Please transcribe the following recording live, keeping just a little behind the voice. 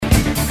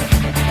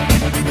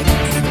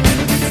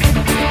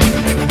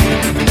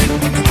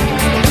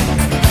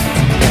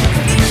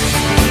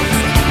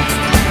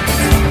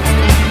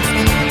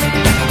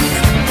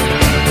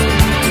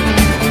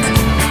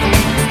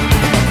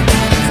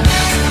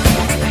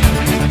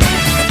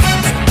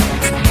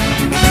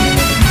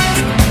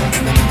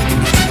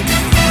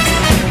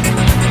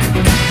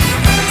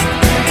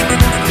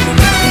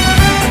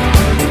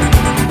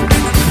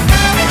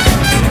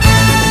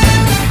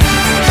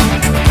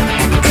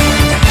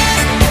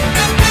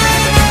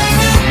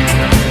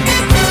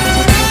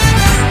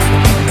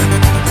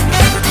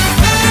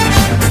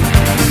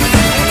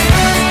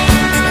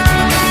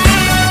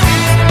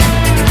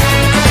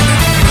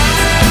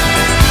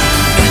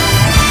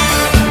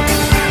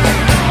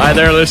Hi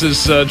there, this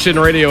is Chin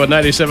Radio at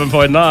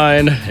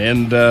 97.9,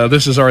 and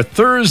this is our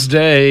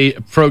Thursday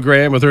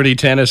program with Ernie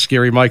Tanis,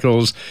 Gary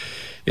Michaels.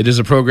 It is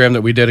a program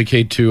that we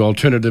dedicate to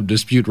alternative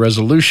dispute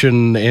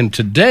resolution, and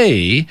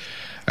today,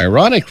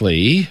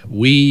 ironically,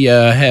 we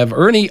have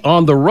Ernie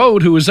on the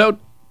road who is out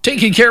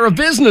taking care of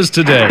business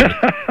today.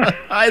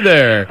 Hi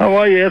there. How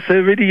are you? Yes, it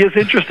really is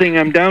interesting.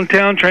 I'm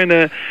downtown trying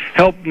to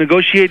help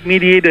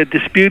mediate a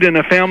dispute in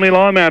a family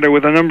law matter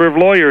with a number of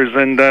lawyers,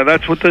 and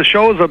that's what the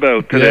show is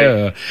about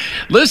today. Yeah.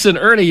 Listen,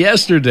 Ernie,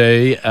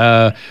 yesterday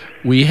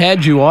we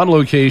had you on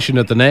location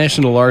at the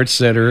National Arts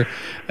Center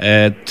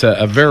at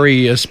a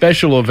very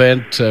special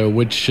event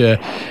which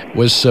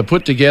was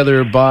put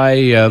together by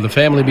the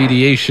Family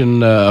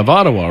Mediation of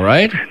Ottawa,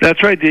 right?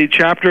 That's right, the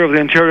chapter of the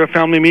Ontario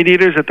Family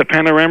Mediators at the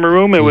Panorama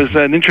Room. It was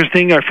an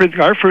interesting, our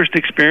first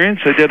experience.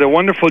 They did a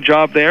wonderful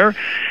job there,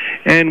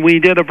 and we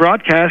did a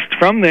broadcast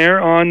from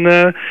there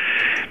on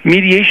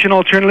mediation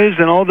alternatives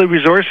and all the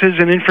resources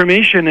and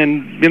information.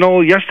 And, you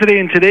know, yesterday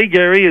and today,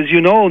 Gary, as you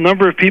know, a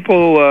number of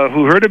people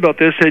who heard about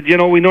this said, you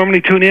know, we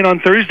normally tune in on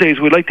Thursdays.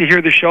 We'd like to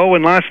hear the show.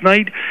 And last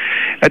night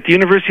at the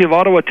University of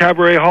Ottawa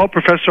Tabaret Hall,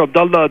 Professor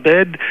Abdullah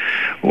Abed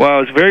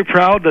was very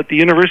proud that the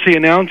university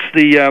announced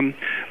the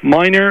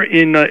minor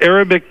in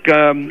Arabic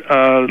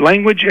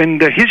language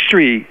and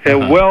history.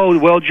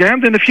 Well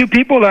jammed. And a few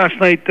people last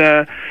night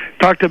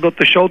talked about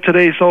the show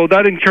today, so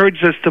that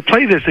encouraged us to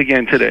play this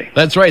again today.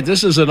 That's right.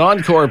 This is an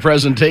encore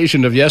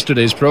presentation of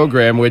yesterday's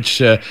program,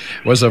 which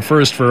was a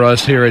first for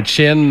us here at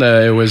Chin.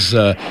 It was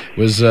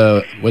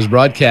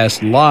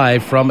broadcast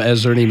live from,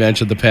 as Ernie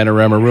mentioned, the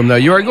Panorama Room. Now,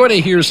 you are going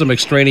to hear some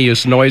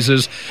extraneous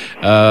noises.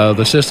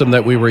 The system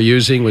that we were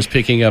using was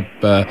picking up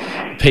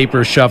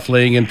paper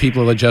shuffling and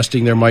people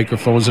adjusting their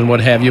microphones and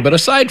what have you. But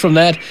aside from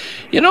that,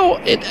 you know,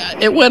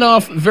 it went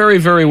off very,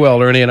 very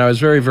well, Ernie, and I was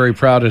very, very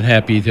proud and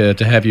happy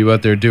to have you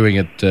out there doing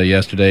it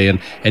yesterday.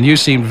 And you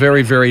seemed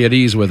very, very at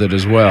ease with it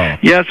as well.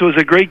 Yes, it was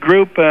a great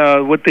group.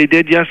 What they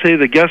did yesterday,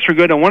 the guests were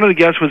good, and one of the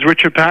guests was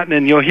Richard Patten,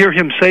 and you'll hear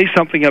him say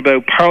something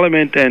about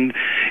Parliament and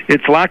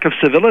its lack of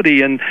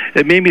civility, and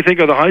it made me think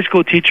of the high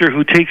school teacher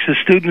who takes his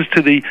students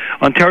to the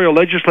Ontario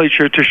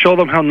legislature to show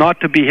them how not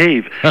to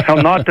behave, how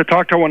not to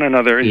talk to one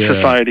another in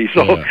society.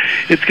 So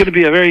it's going to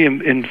be a very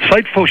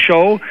insightful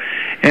show,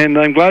 and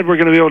I'm glad we're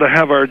going to be able to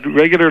have our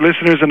regular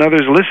listeners and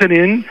others listen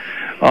in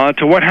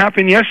to what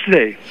happened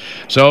yesterday.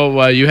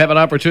 So you have an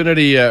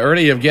opportunity,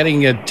 Ernie, of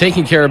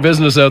taking care of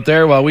business out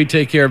there while we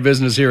take care of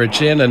business here at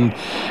Chin. And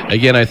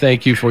again, I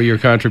thank you for your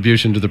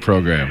contribution to the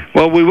program.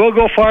 Well, we will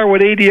go far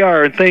with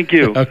ADR, and thank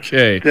you.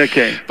 Okay.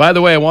 By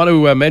the way, I want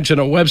to mention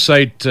a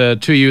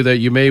website to you that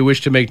you may wish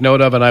to make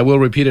note of, and I will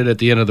repeat it at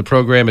the end of the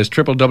program, is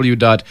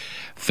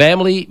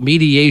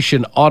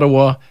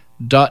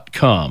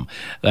www.familymediationottawa.com.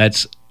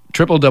 That's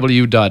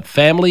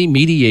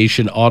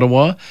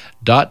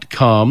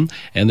www.familymediationottawa.com,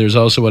 and there's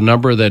also a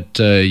number that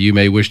you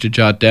may wish to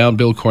jot down.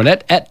 Bill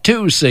Cornett at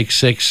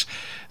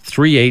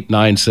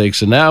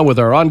 266-3896. And now with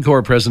our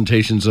encore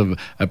presentation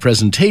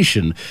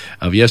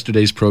of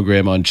yesterday's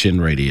program on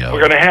Chin Radio. We're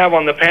going to have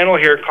on the panel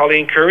here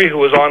Collin Currie, who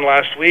was on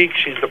last week.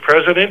 She's the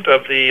president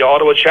of the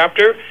Ottawa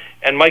chapter,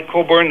 and Mike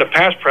Cobourne, the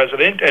past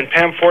president, and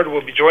Pam Ford will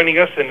be joining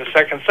us in the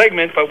second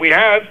segment. But we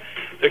have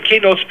the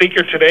keynote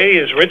speaker today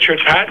is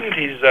Richard Patten.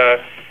 He's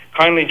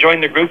kindly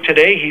joined the group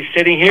today. He's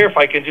sitting here. If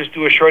I can just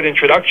do a short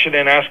introduction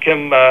and ask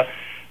him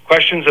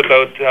questions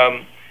about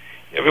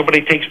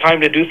everybody takes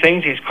time to do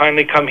things. He's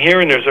kindly come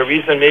here, and there's a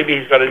reason. Maybe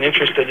he's got an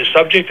interest in the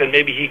subject, and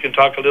maybe he can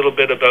talk a little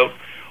bit about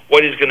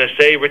what he's going to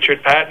say.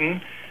 Richard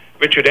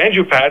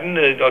Andrew Patten,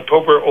 in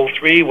October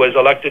 2003, was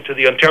elected to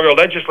the Ontario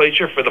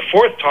legislature for the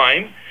fourth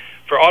time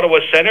for Ottawa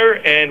Centre,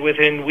 and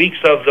within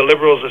weeks of the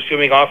Liberals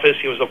assuming office,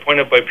 he was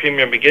appointed by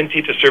Premier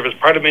McGuinty to serve as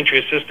parliamentary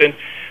assistant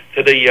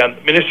to the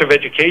Minister of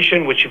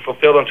Education, which he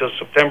fulfilled until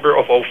September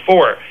of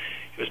 2004.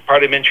 He was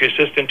parliamentary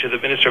assistant to the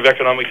Minister of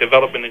Economic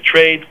Development and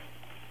Trade,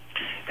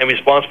 and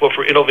responsible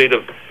for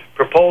innovative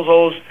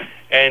proposals,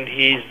 and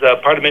he's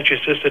parliamentary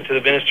assistant to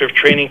the Minister of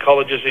Training,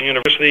 Colleges and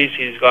Universities.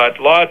 He's got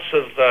lots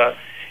of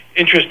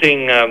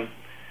interesting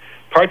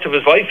parts of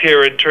his life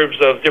here in terms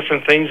of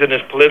different things in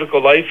his political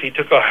life. He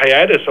took a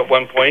hiatus at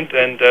one point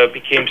and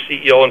became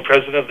CEO and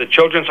president of the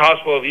Children's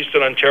Hospital of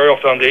Eastern Ontario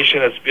Foundation.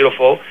 That's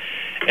beautiful.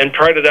 And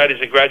prior to that,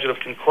 he's a graduate of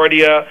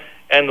Concordia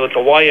and with the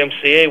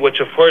YMCA, which,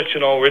 of course,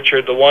 you know,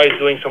 Richard, the Y is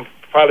doing some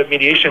private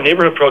mediation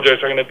neighborhood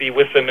projects. Are going to be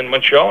with them in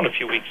Montreal in a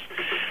few weeks.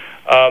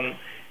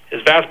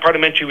 His vast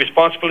parliamentary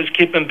responsibilities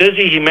keep him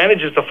busy. He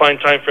manages to find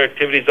time for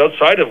activities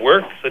outside of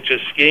work, such as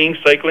skiing,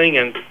 cycling,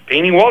 and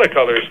painting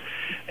watercolors,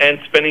 and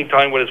spending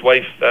time with his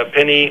wife,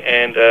 Penny,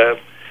 and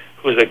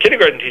who's a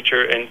kindergarten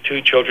teacher, and two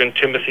children,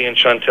 Timothy and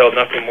Chantel.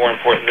 Nothing more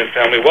important than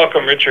family.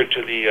 Welcome, Richard,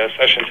 to the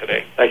session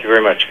today. Thank you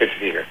very much. Good to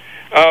be here.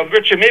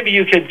 Richard, maybe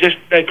you could just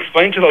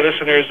explain to the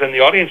listeners and the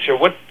audience here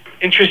what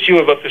interests you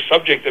about this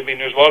subject. I mean,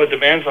 there's a lot of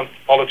demands on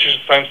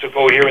politicians times to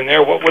go here and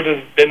there. What would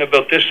have been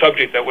about this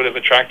subject that would have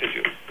attracted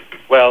you?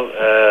 Well,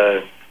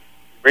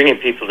 bringing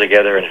people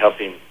together and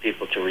helping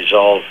people to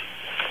resolve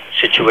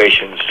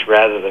situations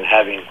rather than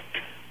having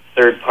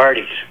third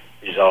parties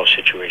resolve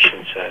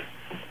situations.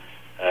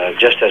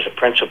 just as a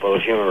principle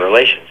of human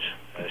relations.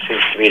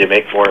 Seems to me to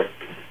make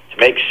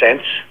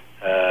sense.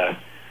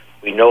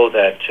 We know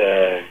that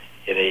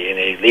in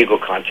a legal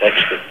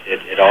context,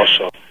 it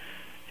also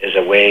is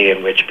a way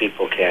in which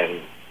people can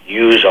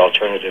use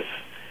alternatives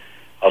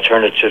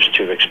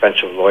to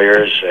expensive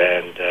lawyers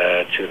and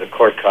to the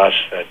court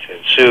costs that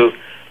ensue,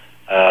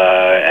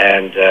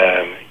 and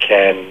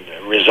can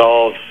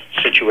resolve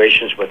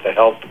situations with the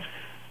help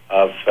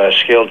of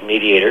skilled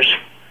mediators.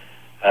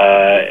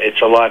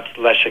 It's a lot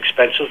less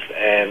expensive,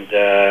 and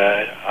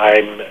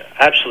I'm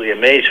absolutely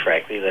amazed,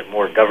 frankly, that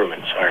more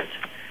governments aren't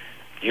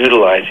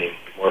utilizing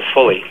more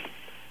fully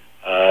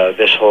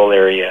this whole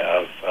area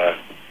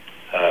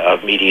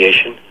of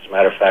mediation. As a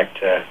matter of fact,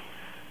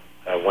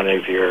 one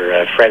of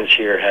your friends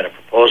here had a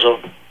proposal.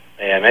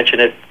 May I mention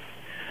it?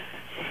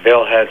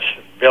 Bill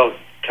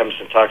comes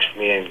and talks to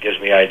me and gives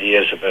me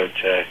ideas about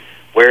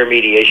where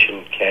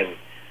mediation can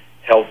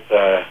help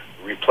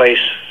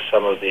replace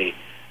some of the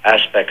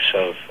aspects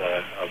of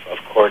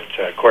court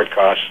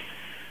costs.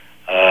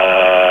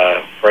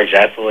 For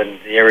example, in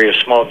the area of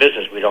small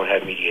business, we don't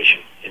have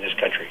mediation in this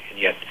country, and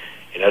yet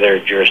in other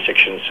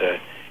jurisdictions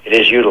it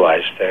is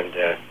utilized. And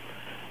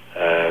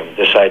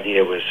this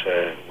idea was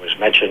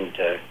mentioned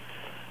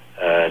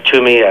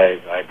to me. I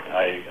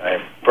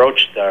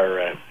approached our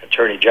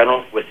Attorney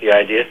General with the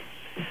idea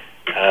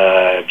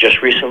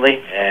just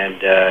recently,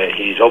 and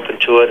he's open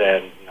to it,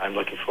 and I'm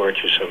looking forward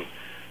to some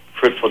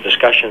fruitful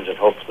discussions and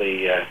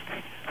hopefully a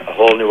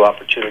whole new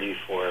opportunity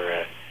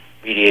for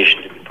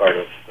mediation to be part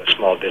of a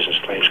small business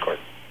claims court.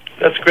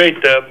 That's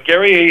great.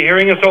 Gary, are you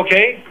hearing us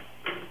okay?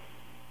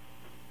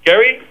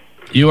 Gary?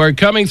 You are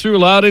coming through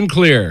loud and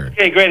clear.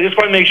 Okay, great. I just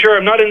want to make sure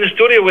I'm not in the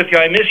studio with you.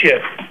 I miss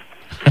you.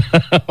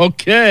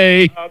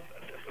 Okay.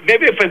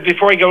 Maybe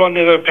before I go on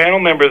to the panel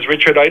members,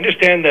 Richard, I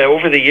understand that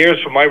over the years,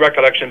 from my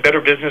recollection,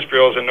 Better Business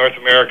Bureaus in North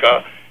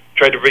America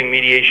tried to bring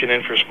mediation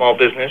in for small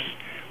business.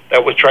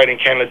 That was tried in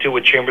Canada too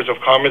with Chambers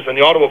of Commerce. And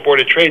the Ottawa Board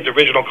of Trade's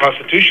original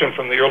constitution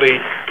from the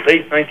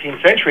late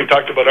 19th century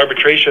talked about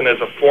arbitration as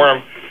a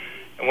form.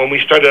 And when we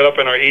started up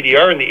in our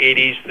ADR in the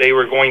 80s, they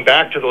were going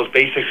back to those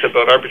basics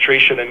about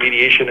arbitration and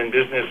mediation in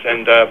business.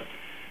 And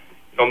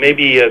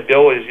maybe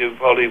Bill, as you're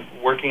probably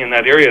working in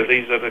that area,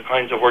 these are the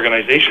kinds of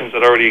organizations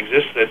that already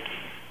exist that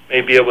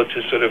may be able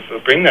to sort of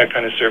bring that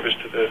kind of service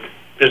to the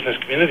business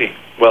community.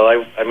 Well, I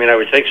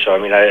would think so.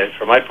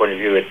 From my point of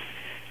view,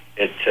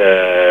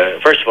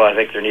 first of all, I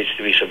think there needs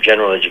to be some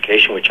general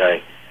education, which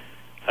I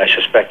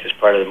suspect is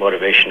part of the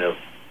motivation of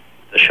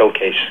the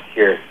showcase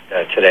here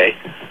today,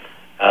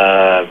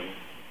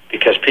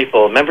 because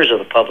members of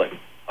the public,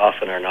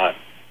 often are not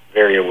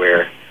very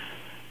aware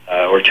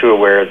or too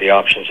aware of the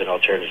options and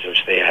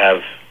alternatives they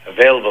have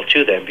available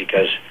to them,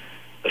 because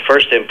the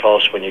first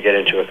impulse when you get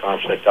into a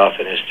conflict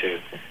often is to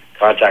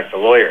contact the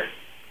lawyer.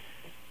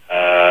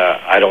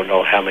 I don't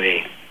know how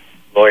many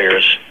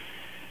lawyers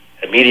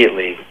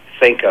immediately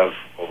think of,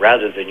 well,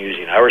 rather than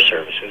using our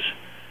services,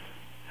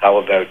 how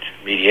about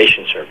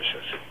mediation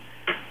services?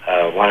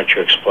 Why don't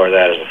you explore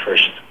that as a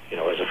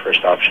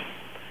first option?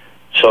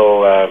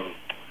 So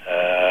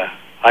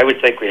I would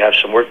think we have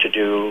some work to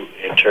do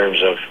in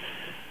terms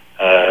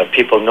of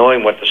people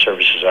knowing what the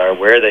services are,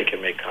 where they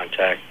can make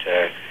contact,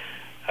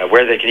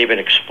 where they can even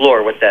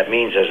explore what that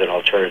means as an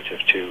alternative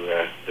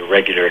to the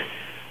regular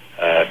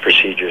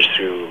procedures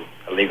through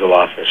a legal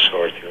office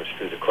or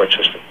through the court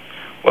system.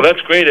 Well,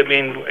 that's great.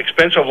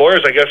 Expensive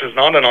lawyers, I guess, is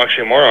not an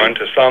oxymoron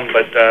to some,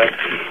 but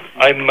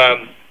I'm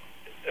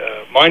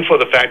mindful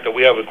of the fact that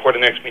we have a court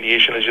annexed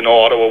mediation. As you know,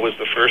 Ottawa was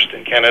the first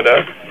in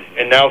Canada,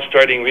 and now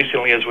starting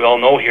recently, as we all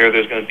know here,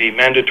 there's going to be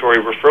mandatory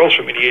referrals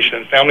for mediation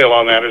in family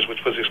law matters,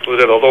 which was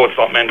excluded, although it's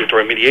not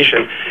mandatory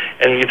mediation.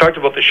 And you talked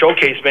about the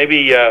showcase.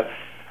 Maybe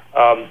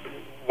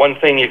one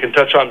thing you can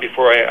touch on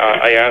before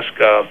I ask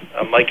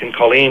Mike and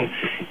Collin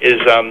is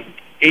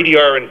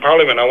ADR in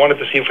Parliament. I wanted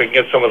to see if we can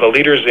get some of the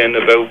leaders in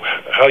about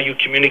how you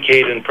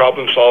communicate and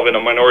problem solve in a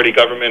minority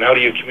government. How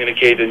do you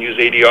communicate and use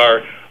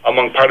ADR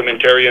among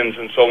parliamentarians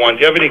and so on?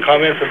 Do you have any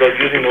comments about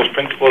using those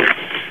principles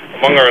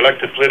among our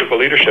elected political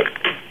leadership?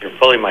 You're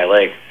pulling my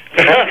leg.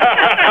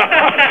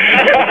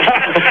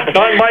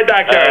 Not in my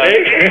backyard,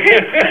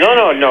 eh?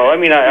 No.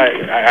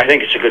 I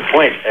think it's a good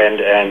point,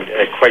 and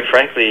quite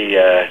frankly,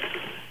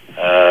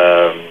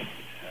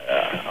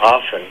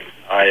 often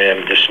I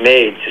am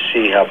dismayed to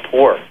see how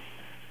poor.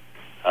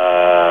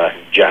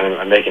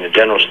 I'm making a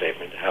general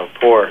statement. How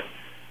poor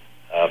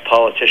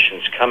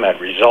politicians come at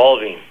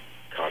resolving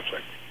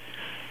conflict.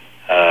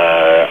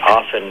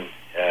 Often,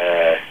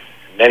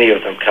 many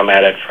of them come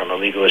at it from a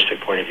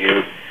legalistic point of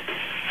view.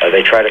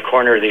 They try to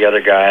corner the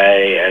other guy,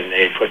 and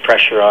they put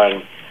pressure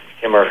on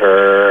him or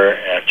her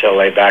until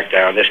they back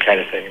down, this kind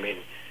of thing.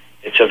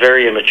 It's a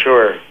very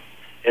immature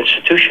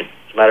institution.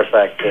 As a matter of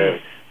fact,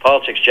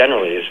 politics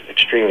generally is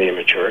extremely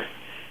immature,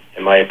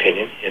 in my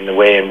opinion, in the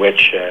way in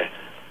which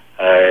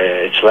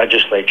its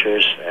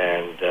legislatures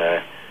and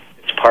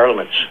its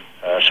parliaments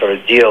sort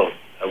of deal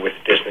with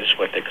business.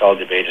 What they call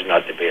debate is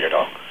not debate at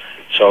all.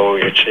 So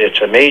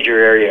it's a major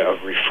area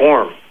of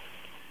reform,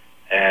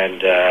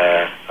 And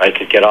I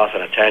could get off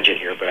on a tangent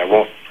here, but I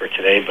won't for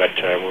today. But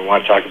we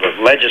want to talk about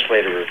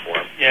legislative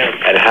reform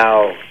and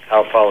how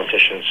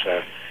politicians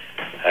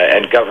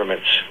and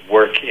governments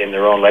work in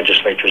their own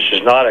legislatures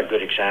is not a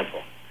good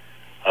example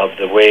of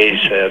the ways,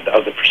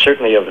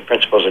 certainly of the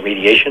principles of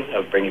mediation,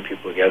 of bringing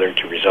people together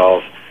to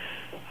resolve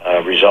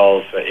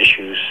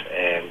issues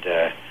and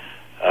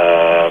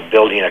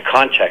building a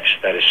context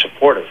that is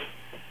supportive,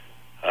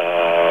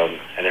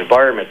 an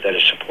environment that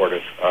is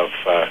supportive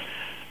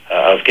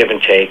of give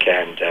and take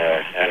and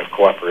of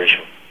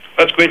cooperation.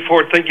 That's great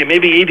forward thinking.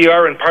 Maybe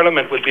ADR in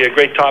Parliament would be a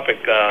great topic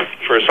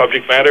for a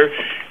subject matter.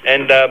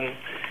 And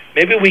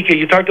maybe we could,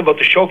 you talked about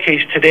the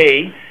showcase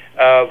today.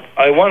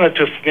 I wanted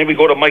to maybe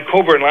go to Mike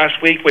Cobourne.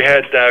 Last week we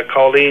had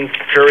Collin,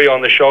 Currie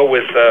on the show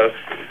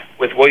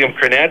with William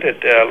Cornett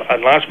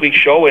at last week's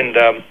show.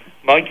 And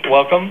Mike,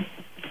 welcome.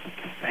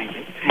 Thank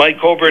you. Mike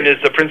Cobourne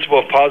is the principal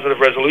of Positive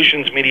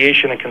Resolutions,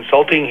 Mediation and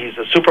Consulting. He's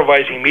the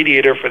supervising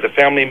mediator for the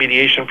Family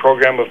Mediation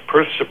Program of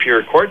Perth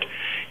Superior Court.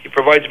 He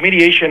provides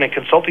mediation and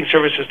consulting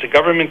services to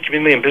government,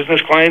 community, and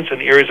business clients in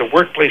the areas of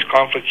workplace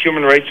conflict,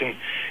 human rights, and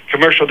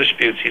commercial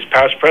disputes. He's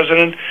past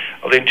president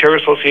of the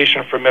Ontario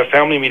Association for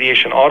Family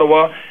Mediation,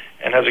 Ottawa,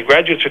 and has a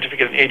graduate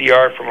certificate in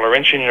ADR from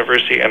Laurentian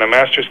University and a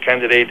master's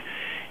candidate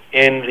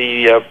in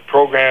the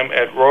program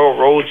at Royal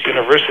Roads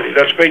University.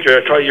 That's great.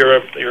 You're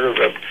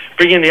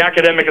bringing the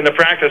academic and the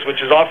practice, which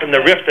is often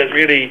the rift that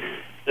really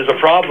is a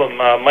problem,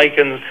 Mike.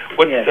 And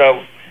what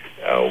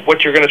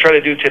you're going to try to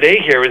do today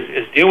here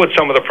is deal with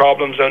some of the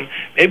problems, and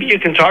maybe you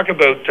can talk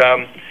about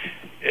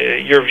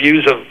your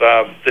views of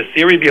the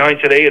theory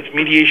behind today. It's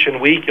Mediation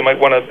Week. You might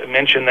want to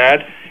mention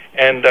that,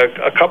 and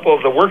a couple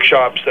of the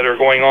workshops that are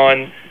going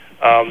on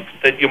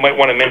that you might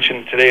want to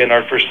mention today in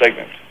our first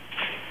segment.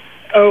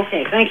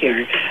 Okay, thank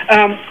you.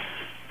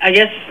 I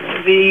guess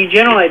the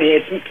general idea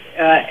is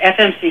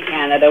FMC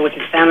Canada, which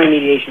is Family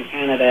Mediation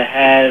Canada,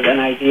 has an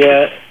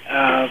idea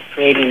of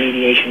creating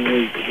Mediation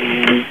Week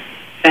and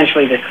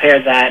essentially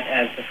declared that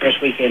as the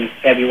first week in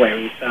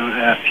February,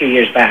 a few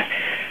years back.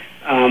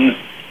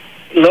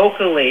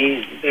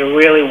 Locally, there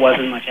really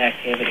wasn't much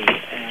activity,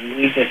 and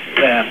we just,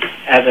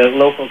 as a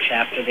local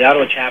chapter, the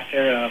Ottawa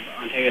chapter of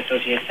Ontario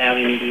Association of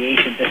Family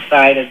Mediation,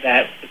 decided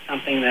that it's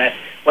something that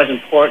was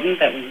important,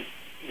 that we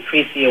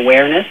increase the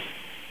awareness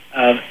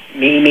of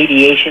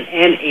mediation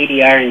and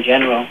ADR in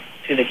general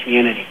to the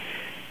community.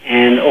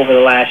 And over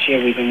the last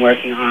year, we've been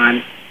working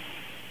on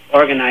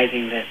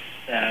organizing this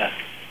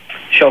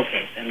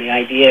showcase. And the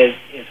idea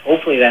is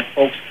hopefully that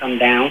folks come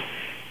down,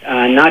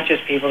 not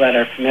just people that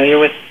are familiar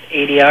with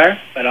ADR,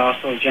 but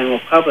also the general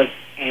public,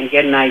 and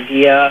get an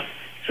idea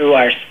through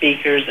our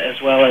speakers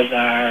as well as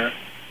our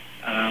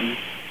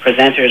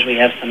presenters. We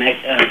have some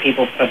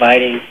people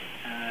providing,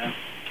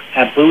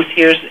 have booths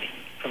here,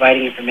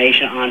 providing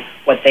information on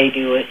what they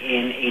do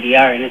in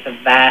ADR, and it's a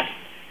vast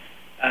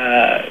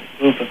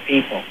group of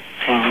people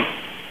from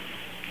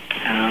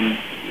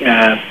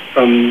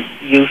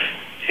youth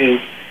to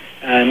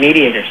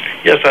mediators.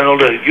 Yes, I know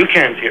the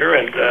UCAN's here,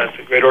 and it's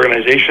a great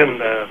organization.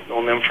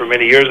 Known them for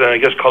many years, and I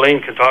guess Collin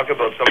can talk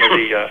about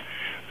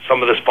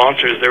some of the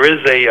sponsors. There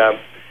is a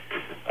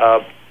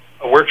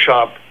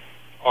workshop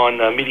on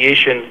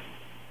mediation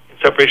and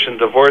separation and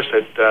divorce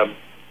that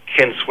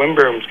Ken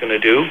Swinburne's going to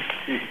do.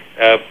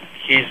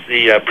 He's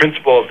the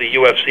principal of the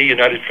UFC,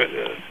 United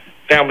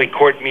Family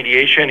Court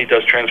Mediation. He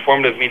does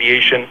transformative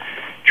mediation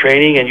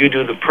training, and you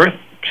do the Perth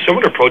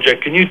Similar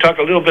Project. Can you talk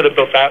a little bit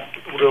about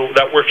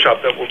that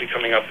workshop that will be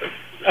coming up this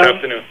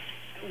afternoon?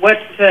 What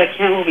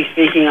Ken will be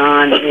speaking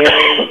on is,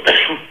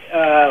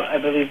 I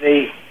believe,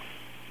 the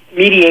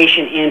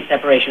mediation in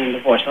separation and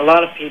divorce. A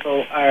lot of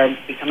people are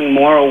becoming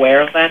more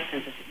aware of that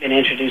since it's been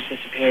introduced to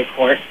Superior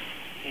Court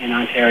in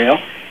Ontario,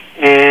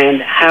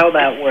 and how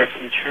that works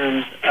in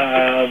terms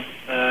of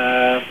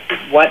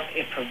what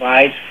it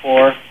provides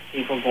for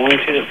people going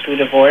through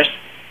divorce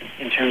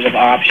in terms of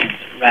options,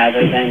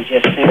 rather than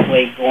just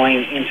simply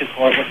going into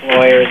court with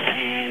lawyers.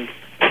 And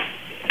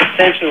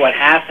essentially what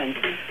happens,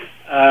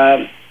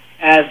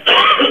 as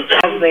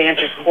they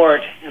enter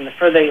court and the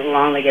further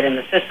along they get in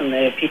the system,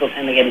 people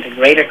tend to get into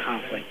greater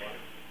conflict.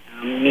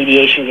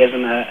 Mediation gives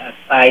them a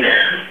side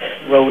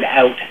road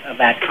out of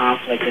that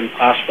conflict and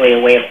possibly a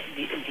way of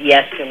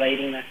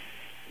de-escalating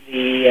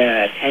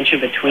the tension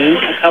between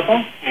a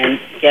couple and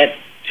get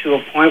to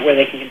a point where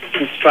they can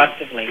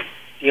constructively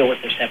deal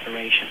with their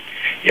separation.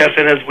 Yes,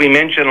 and as we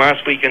mentioned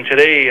last week and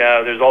today,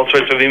 there's all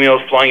sorts of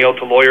emails flying out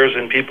to lawyers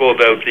and people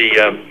about the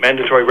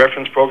mandatory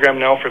reference program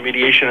now for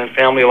mediation and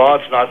family law.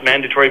 It's not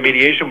mandatory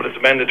mediation, but it's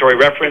a mandatory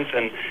reference,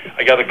 and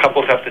I gather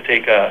couples have to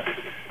take a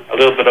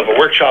little bit of a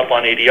workshop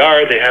on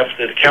ADR.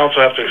 The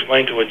counsel have to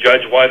explain to a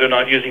judge why they're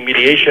not using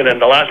mediation,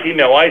 and the last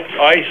email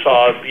I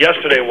saw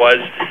yesterday was,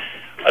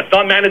 it's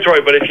not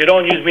mandatory, but if you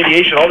don't use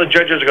mediation, all the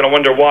judges are going to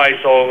wonder why.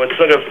 So it's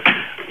sort of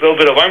a little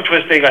bit of arm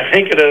twisting, I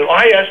think.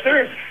 Hi,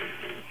 Esther.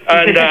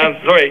 And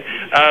sorry.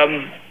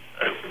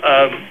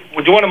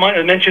 Would you want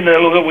to mention a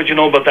little bit what you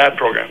know about that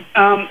program?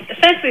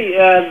 Essentially,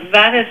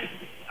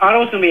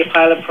 Ottawa's going to be a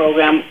pilot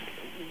program.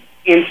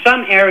 in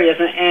some areas,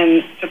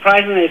 and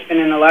surprisingly it's been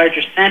in the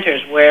larger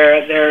centers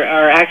where there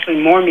are actually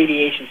more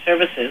mediation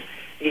services,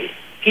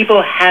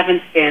 people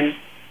haven't been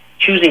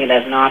choosing it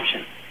as an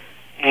option.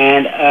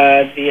 And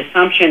the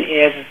assumption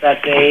is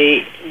that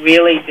they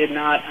really did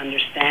not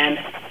understand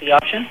the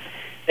option.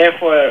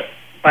 Therefore,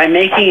 by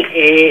making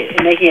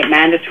it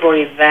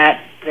mandatory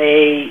that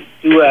they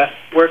do a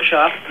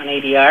workshop on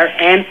ADR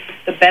and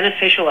the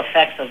beneficial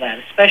effects of that,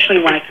 especially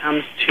when it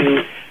comes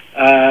to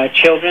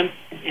children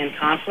in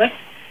conflict,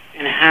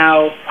 and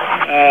how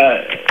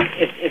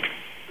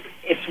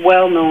it's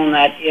well known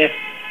that if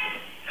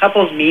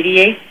couples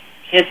mediate,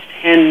 kids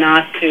tend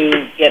not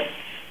to get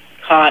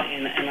caught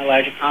in a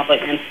larger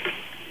conflict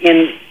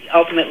and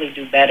ultimately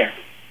do better.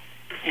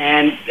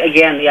 And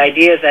again, the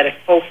idea is that if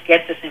folks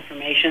get this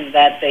information,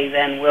 that they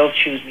then will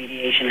choose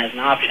mediation as an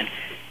option.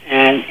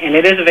 And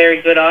it is a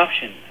very good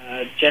option.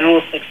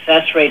 General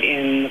success rate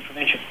in the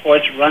provincial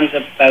courts runs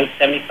about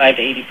 75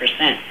 to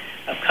 80%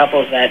 of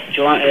couples that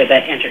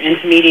enter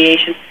into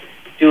mediation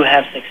do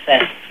have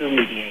success through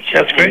mediation.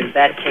 That's great. And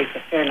that takes a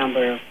fair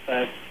number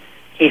of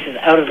cases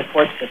out of the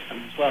court system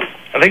as well.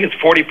 I think it's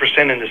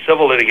 40% in the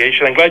civil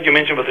litigation. I'm glad you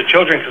mentioned about the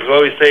children, because we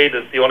always say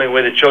that the only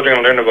way the children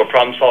will learn about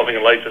problem solving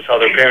in life is how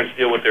their parents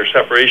deal with their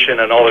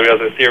separation, and all the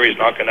other theory is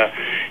not going to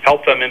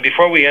help them. And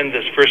before we end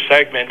this first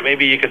segment,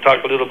 maybe you could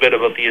talk a little bit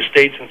about the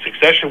estates and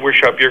succession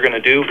workshop you're going to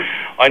do.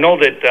 I know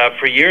that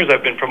for years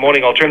I've been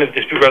promoting alternative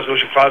dispute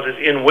resolution clauses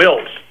in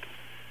wills,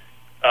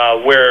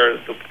 where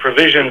the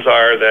provisions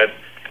are that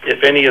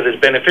if any of the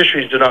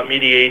beneficiaries do not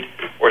mediate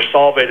or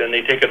solve it and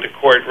they take it to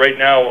court, right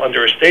now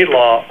under estate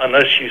law,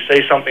 unless you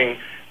say something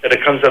that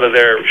it comes out of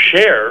their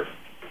share,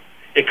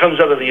 it comes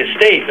out of the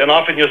estate. And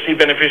often you'll see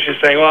beneficiaries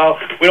saying, well,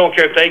 we don't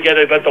care if they get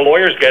it, let the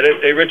lawyers get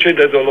it. Richard,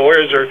 the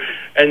lawyers are,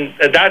 and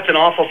that's an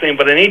awful thing.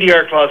 But an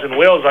ADR clause in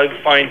wills, I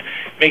find,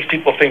 makes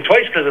people think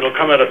twice because it'll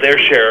come out of their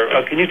share.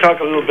 Can you talk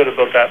a little bit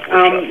about that?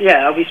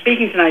 Yeah, I'll be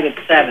speaking tonight at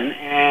 7,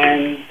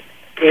 and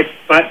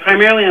but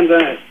primarily I'm going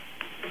to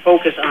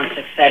focus on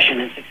succession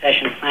and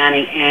succession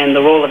planning and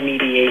the role of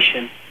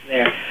mediation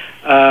there.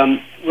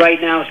 Right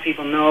now, as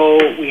people know,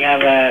 we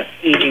have an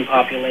aging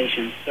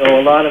population, so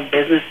a lot of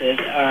businesses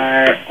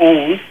are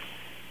owned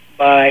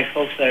by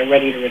folks that are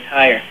ready to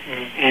retire.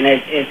 And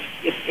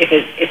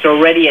it's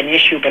already an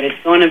issue, but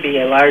it's going to be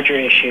a larger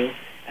issue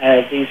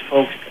as these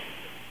folks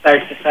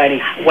start deciding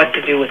what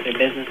to do with their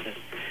businesses.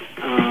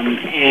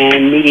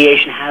 And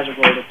mediation has a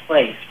role to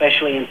play,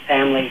 especially in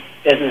family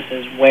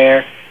businesses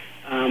where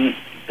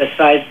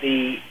besides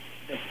the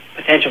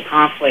potential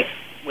conflicts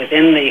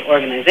within the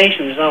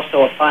organization, there's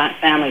also a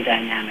family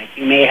dynamic.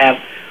 You may have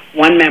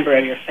one member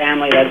of your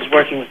family that is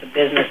working with the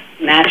business,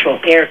 natural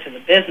heir to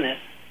the business.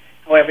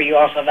 However, you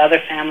also have other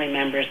family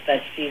members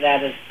that see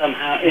that as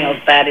somehow,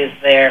 that is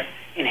their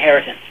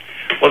inheritance.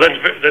 Well,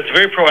 that's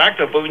very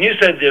proactive. But when you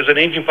said there's an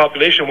aging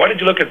population, why did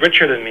you look at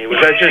Richard and me? Was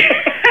that just...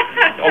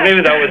 or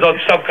maybe that was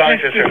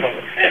subconscious or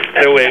something.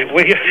 Anyway,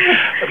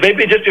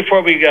 maybe just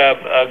before we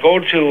go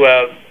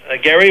to...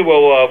 Gary,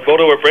 we'll go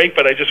to a break,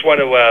 but I just want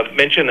to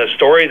mention a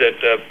story that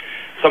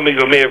some of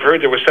you may have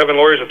heard. There were 7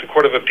 lawyers at the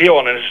Court of Appeal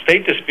on an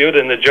estate dispute,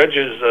 and the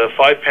judges,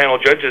 5-panel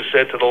judges,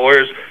 said to the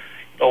lawyers,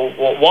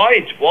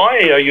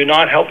 why are you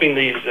not helping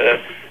these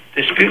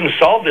disputants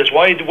solve this?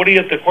 What are you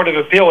at the Court of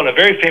Appeal? And a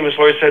very famous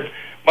lawyer said,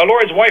 my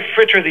lords, why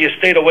fritter the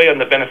estate away on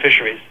the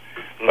beneficiaries?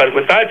 But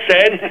with that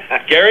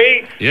said,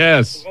 Gary?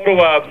 Yes. We'll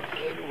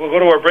go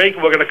to our break.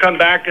 We're going to come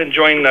back and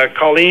join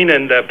Collin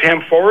and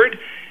Pam forward.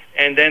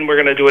 And then we're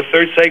going to do a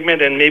third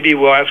segment, and maybe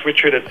we'll ask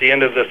Richard at the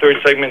end of the third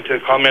segment to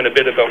comment a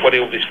bit about what he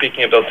will be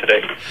speaking about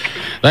today.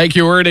 Thank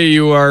you, Ernie.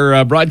 You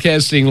are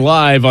broadcasting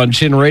live on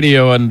Chin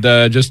Radio, and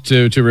just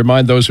to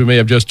remind those who may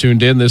have just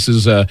tuned in, this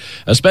is a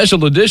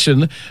special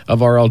edition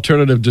of our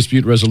alternative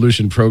dispute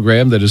resolution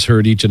program that is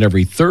heard each and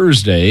every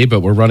Thursday,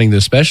 but we're running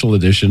this special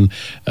edition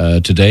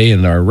today,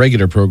 and our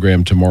regular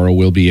program tomorrow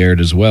will be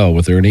aired as well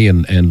with Ernie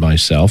and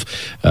myself.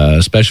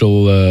 A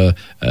special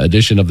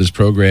edition of this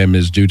program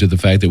is due to the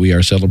fact that we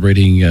are celebrating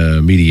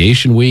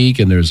Mediation Week,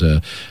 and there's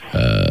a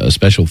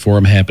special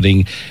forum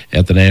happening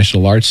at the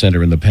National Arts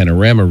Center in the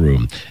Panorama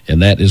Room,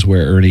 and that is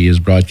where Ernie is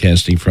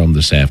broadcasting from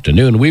this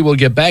afternoon. We will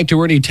get back to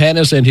Ernie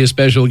Tanis and his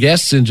special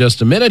guests in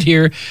just a minute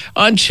here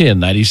on Chin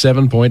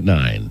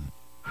 97.9.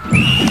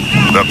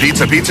 The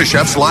pizza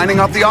chef's lining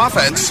up the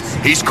offense.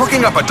 He's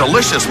cooking up a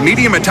delicious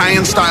medium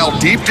Italian-style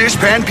deep dish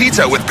pan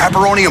pizza with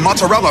pepperoni and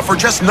mozzarella for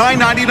just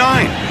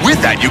 $9.99. With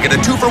that, you get a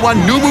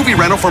 2-for-1 new movie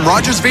rental from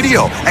Rogers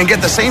Video and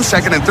get the same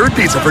second and third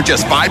pizza for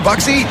just $5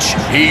 each.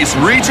 He's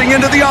reaching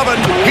into the oven.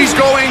 He's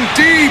going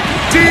deep,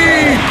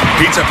 deep.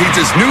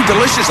 Pizza's new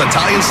delicious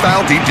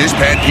Italian-style deep dish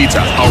pan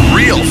pizza. A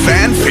real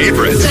fan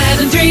favorite.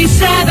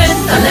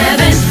 737-1111.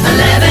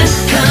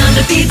 Come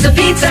to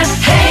Pizza.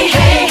 Hey,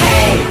 hey,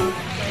 hey.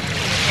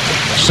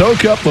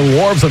 Soak up the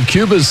warmth of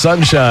Cuba's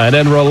sunshine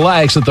and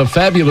relax at the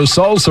fabulous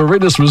Sol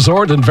Cerritos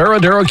Resort in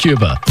Veradero,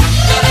 Cuba.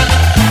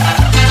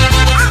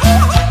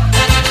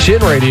 Chin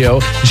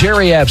Radio,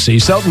 Jerry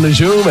Apsey, Selton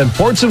Najum, and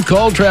Ports of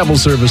Call Travel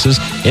Services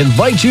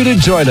invite you to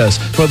join us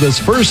for this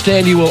first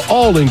annual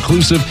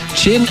all-inclusive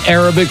Chin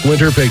Arabic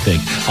Winter Picnic.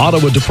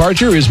 Ottawa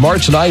departure is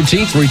March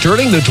 19th,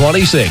 returning the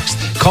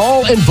 26th.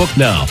 Call and book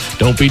now.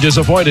 Don't be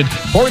disappointed.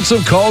 Ports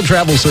of Call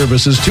Travel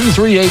Services,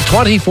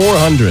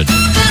 238-2400.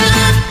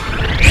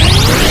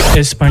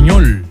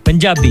 Español,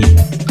 Punjabi,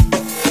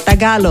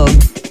 Tagalog,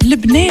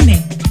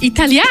 Lebanese,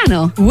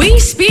 Italiano. We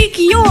speak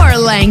your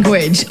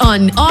language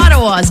on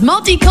Ottawa's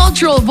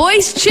multicultural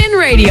voice, Chin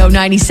Radio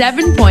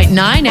 97.9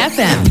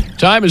 FM.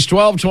 Time is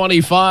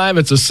 12:25.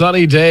 It's a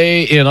sunny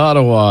day in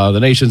Ottawa, the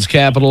nation's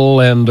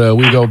capital, and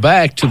we go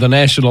back to the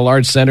National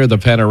Arts Centre, the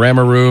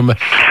Panorama Room,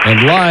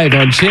 and live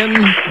on Chin,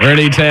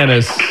 Ernie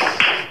Tanis.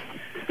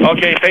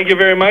 Okay, thank you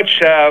very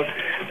much.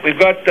 We've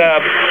got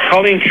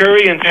Collin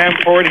Currie and Pam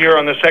Ford here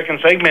on the second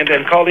segment,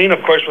 and Collin,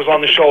 of course, was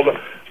on the show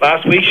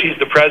last week. She's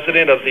the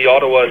president of the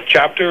Ottawa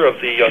chapter of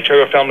the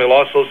Ontario Family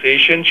Law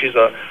Association. She's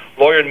a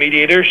lawyer and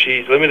mediator.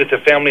 She's limited to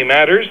family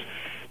matters,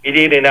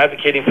 mediating and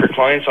advocating for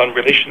clients on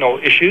relational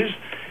issues.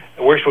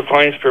 Works with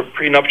clients for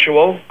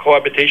prenuptial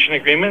cohabitation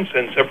agreements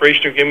and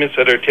separation agreements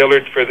that are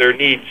tailored for their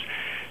needs.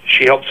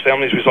 She helps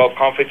families resolve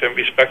conflict in a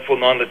respectful,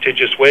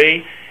 non-litigious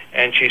way,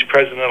 and she's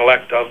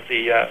president-elect of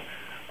the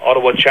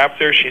Ottawa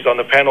chapter. She's on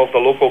the panel of the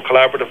local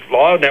collaborative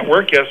law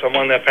network. Yes, I'm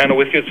on that panel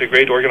with you. It's a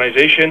great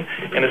organization.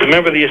 And as a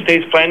member of the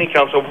Estates Planning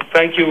Council,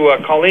 thank you,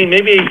 Collin.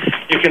 Maybe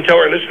you can tell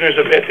our listeners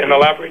a bit and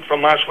elaborate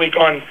from last week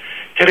on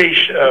today's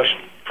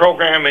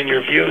program and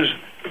your views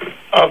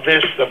of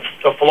this,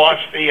 the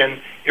philosophy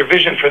and your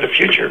vision for the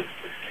future.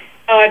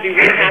 Oh, I'd be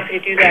really happy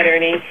to do that,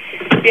 Ernie.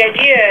 The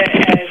idea,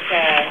 as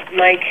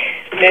Mike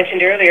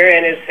mentioned earlier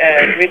and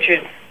as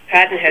Richard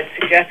Patten had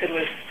suggested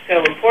was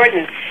so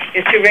important,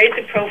 is to raise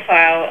the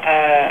profile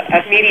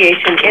of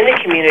mediation in the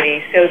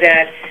community so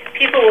that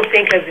people will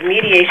think of the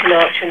mediation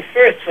option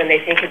first when they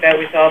think about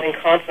resolving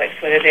conflicts,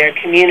 whether they're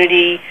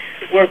community,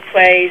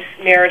 workplace,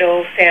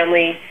 marital,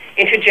 family,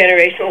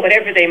 intergenerational,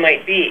 whatever they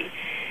might be.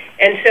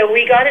 And so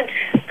we got into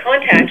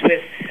contact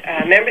with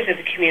members of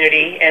the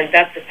community, and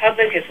that's the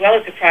public as well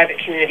as the private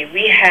community.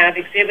 We have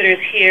exhibitors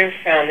here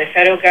from the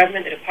federal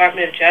government, the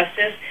Department of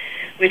Justice,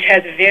 which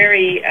has a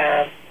very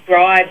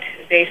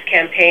broad-based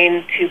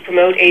campaign to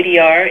promote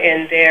ADR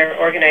in their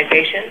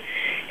organization.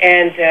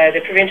 And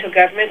the provincial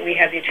government, we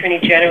have the Attorney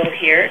General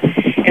here.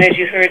 And as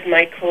you heard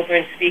Mike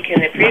Cobourne speak in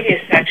the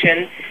previous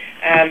section,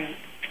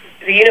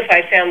 the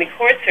Unified Family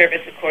Court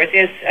Service, of course,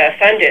 is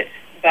funded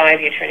by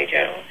the Attorney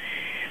General.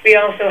 We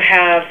also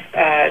have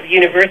the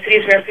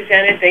universities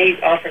represented. They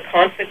offer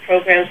conflict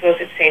programs both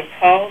at St.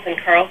 Paul's and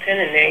Carleton,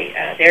 and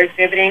they're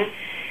exhibiting.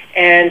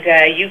 And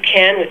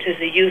UCAN, which is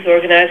the Youth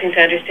Organizing to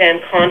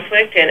Understand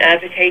Conflict and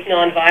Advocate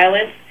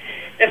Nonviolence.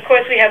 And of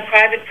course, we have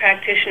private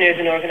practitioners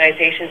and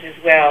organizations as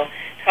well,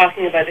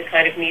 talking about the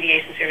kind of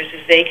mediation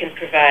services they can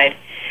provide.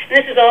 And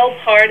this is all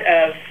part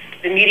of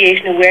the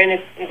Mediation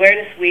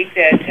Awareness Week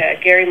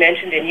that Gary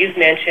mentioned and you've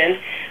mentioned,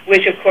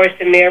 which, of course,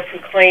 the mayor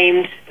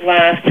proclaimed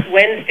last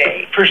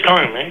Wednesday. First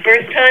time, eh?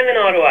 First time in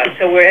Ottawa.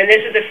 And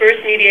this is the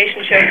first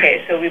mediation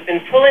showcase. So we've been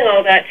pulling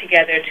all that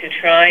together to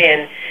try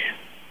and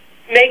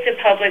make the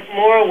public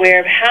more aware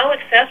of how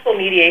accessible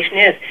mediation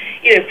is,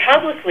 either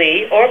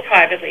publicly or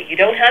privately. You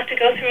don't have to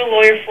go through a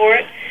lawyer for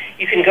it.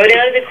 You can go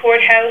down to the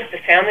courthouse. The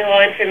Family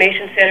Law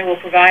Information Center will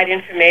provide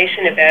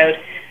information about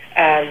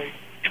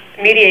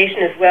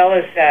mediation as well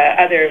as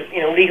other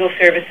legal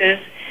services.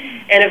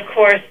 And of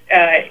course,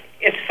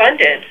 it's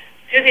funded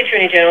through the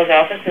Attorney General's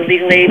office, the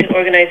Legal Aid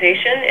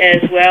Organization,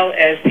 as well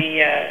as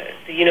the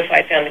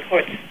Unified Family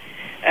Courts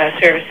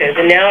services.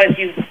 And now, as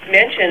you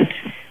mentioned,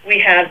 we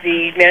have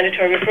the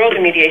mandatory referral to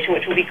mediation,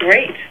 which will be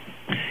great.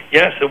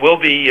 Yes, it will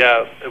be.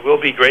 It will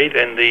be great,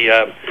 and it's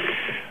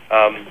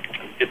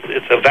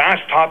a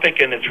vast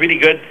topic, and it's really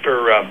good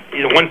for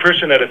one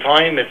person at a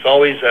time. It's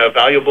always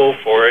valuable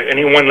for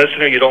any one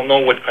listener. You don't know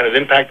what kind of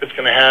impact it's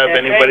going to have. That's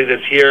anybody right.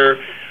 That's here.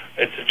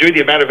 It's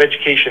really a matter of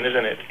education,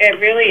 isn't it? It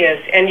really is,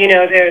 and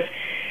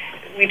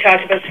we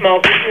talked about small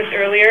business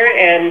earlier,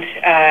 and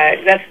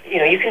that's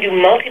you can do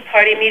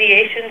multi-party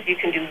mediations, you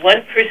can do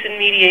one-person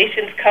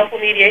mediations, couple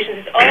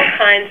mediations. There's all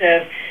kinds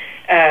of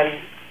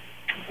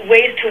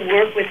ways to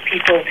work with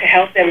people to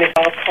help them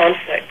resolve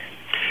conflict.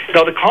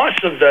 Now, the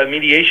cost of the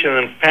mediation,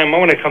 and Pam, I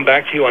want to come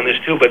back to you on this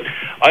too, but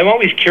I'm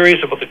always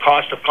curious about the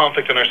cost of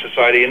conflict in our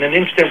society. In an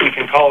instant, we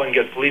can call and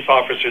get police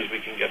officers, we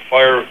can get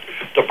fire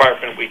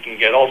department, we can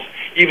get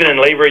even in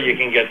labor, you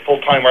can get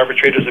full-time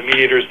arbitrators and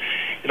mediators.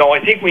 I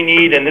think we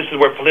need, and this is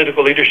where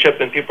political leadership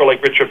and people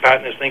like Richard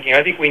Patten is thinking,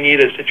 I think we need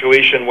a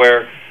situation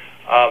where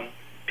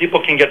people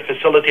can get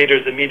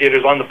facilitators and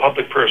mediators on the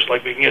public purse,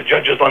 like we can get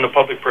judges on the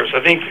public purse. I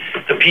think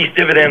the peace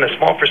dividend, a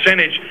small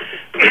percentage,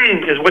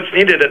 is what's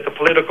needed at the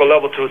political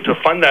level to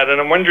fund that. And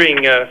I'm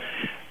wondering,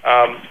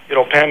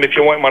 Pam, if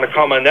you want to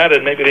comment on that,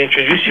 and maybe to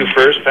introduce you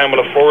first.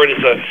 Pamela Ford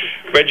is a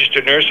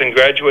registered nurse and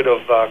graduate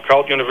of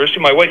Carleton University.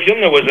 My wife,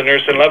 Yumna, was a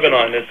nurse in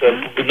Lebanon. It's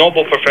a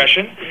noble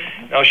profession.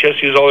 Now she has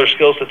to use all her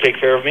skills to take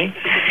care of me.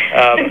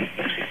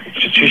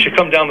 she should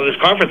come down to this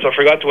conference. I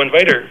forgot to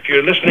invite her. If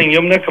you're listening,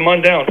 Yumna, come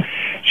on down.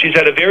 She's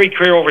had a varied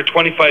career over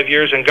 25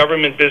 years in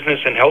government, business,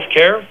 and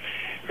healthcare.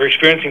 Her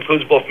experience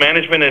includes both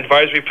management and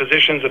advisory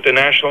positions at the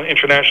national and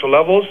international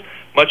levels.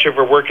 Much of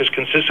her work has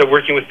consisted of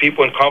working with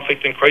people in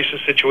conflict and crisis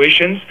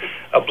situations,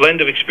 a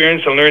blend of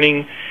experience and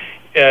learning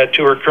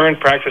to her current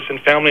practice in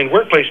family and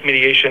workplace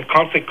mediation,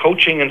 conflict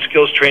coaching, and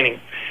skills training.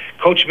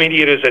 Coach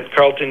mediators at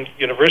Carleton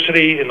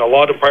University in the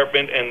law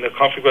department and the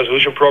conflict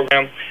resolution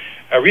program.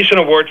 A recent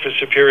award for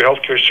superior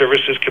healthcare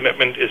services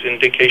commitment is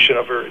indication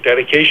of her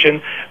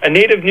dedication. A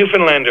native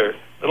Newfoundlander,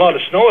 a lot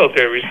of snow out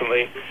there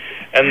recently.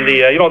 And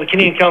the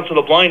Canadian Council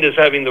of the Blind is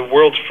having the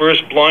world's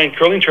first blind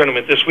curling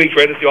tournament this week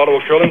right at the Ottawa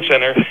Curling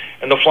Centre.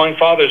 And the Flying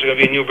Fathers are going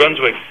to be in New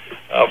Brunswick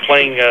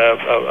playing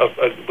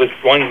with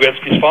Wayne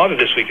Gretzky's father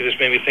this week. It just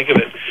made me think of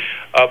it.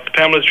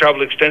 Pamela's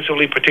traveled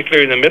extensively,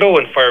 particularly in the Middle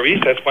and Far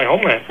East. That's my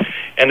homeland.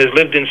 And has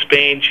lived in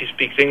Spain. She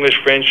speaks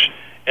English, French,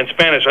 and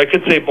Spanish. I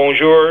could say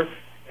bonjour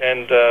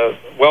and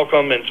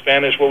welcome in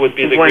Spanish. What would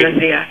be the Buenos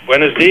dias.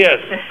 Buenos dias.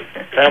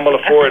 Pamela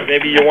Ford,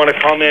 maybe you want to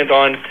comment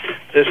on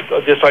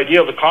this idea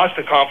of the cost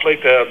of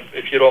conflict,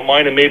 if you don't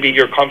mind, and maybe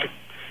your conflict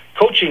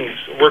coaching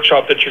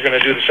workshop that you're going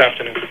to do this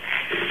afternoon.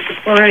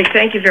 Well, Ernie,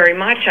 thank you very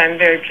much. I'm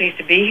very pleased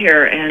to be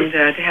here and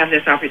to have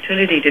this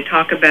opportunity to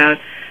talk about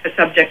a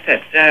subject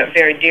that's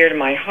very dear to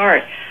my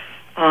heart.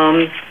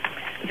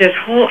 This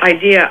whole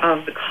idea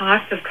of the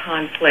cost of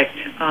conflict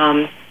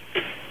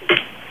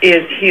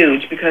is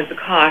huge because the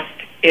cost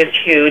is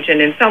huge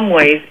and in some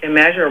ways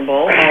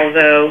immeasurable,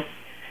 although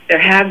there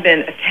have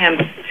been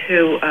attempts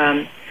to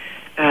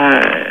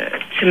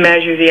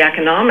measure the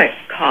economic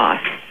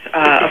costs.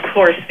 Of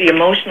course, the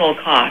emotional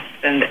costs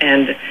and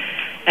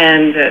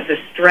the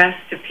stress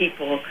to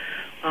people.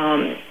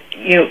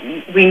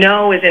 We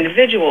know as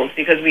individuals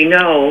because we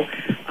know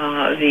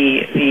the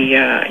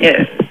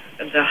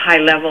high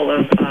level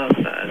of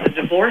the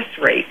divorce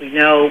rate. We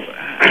know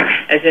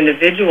as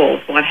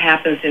individuals what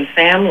happens in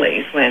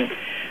families when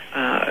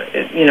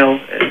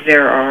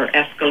there are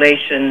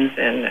escalations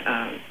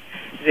and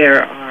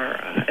there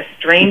are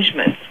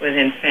estrangements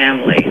within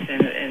families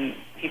and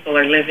people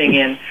are living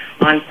in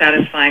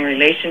unsatisfying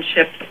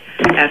relationships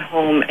at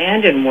home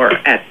and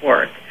at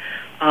work.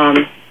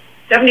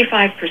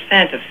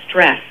 75% of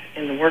stress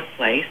in the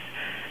workplace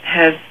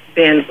has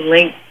been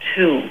linked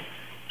to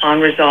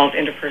unresolved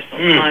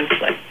interpersonal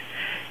conflict.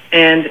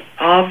 And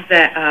of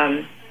that,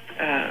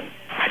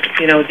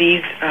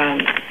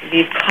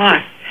 these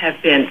costs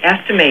have been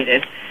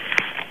estimated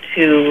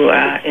to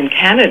in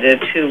Canada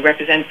to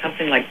represent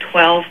something like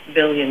 $12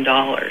 billion.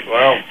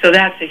 Wow. So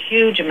that's a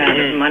huge amount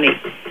of money.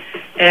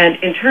 And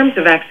in terms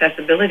of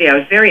accessibility, I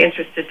was very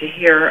interested to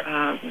hear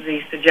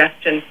the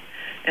suggestion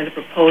and the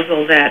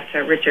proposal that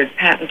Richard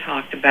Patten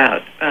talked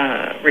about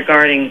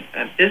regarding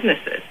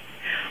businesses.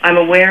 I'm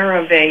aware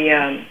of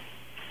a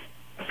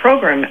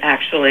program,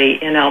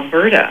 actually, in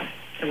Alberta,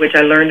 which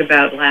I learned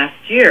about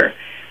last year,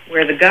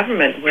 where the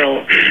government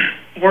will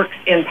work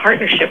in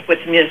partnership with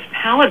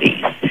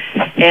municipalities,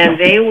 and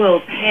they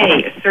will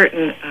pay a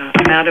certain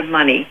amount of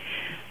money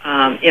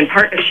in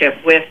partnership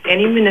with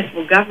any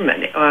municipal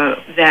government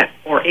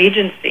or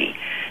agency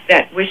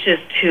that wishes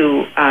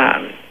to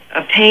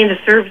obtain the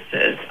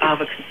services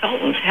of a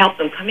consultant to help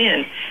them come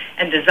in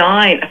and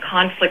design a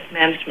conflict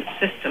management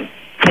system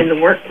in the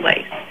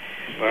workplace.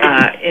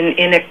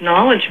 In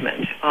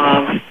acknowledgement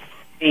of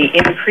the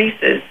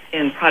increases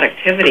in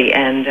productivity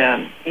and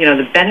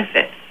the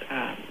benefits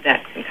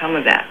that can come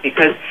of that,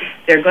 because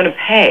they're going to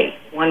pay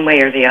one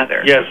way or the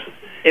other. Yes.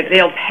 If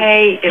they'll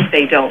pay if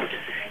they don't.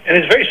 And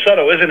it's very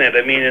subtle, isn't it?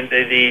 I mean,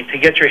 to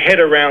get your head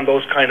around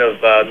those kind of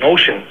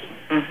notions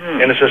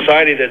in a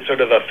society that's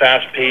sort of a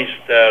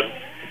fast-paced,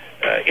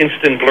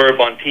 instant blurb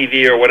on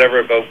TV or whatever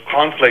about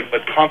conflict,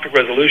 but conflict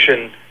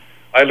resolution,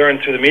 I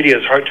learned through the media,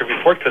 is hard to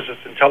report because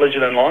it's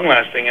intelligent and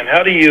long-lasting. And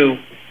how do you,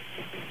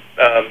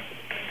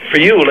 for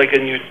you,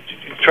 and you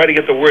try to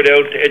get the word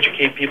out to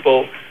educate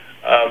people,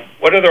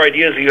 what other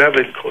ideas do you have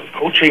in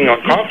coaching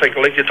on conflict?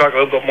 I'd like you to talk a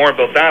little bit more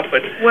about that.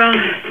 But well,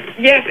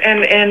 yes,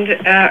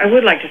 and I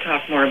would like to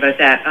talk more about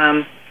that.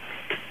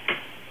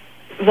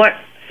 What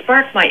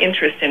sparked my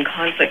interest in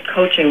conflict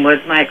coaching was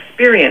my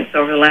experience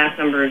over the last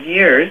number of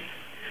years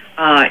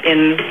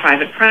in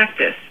private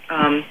practice.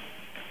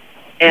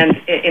 And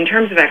in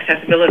terms of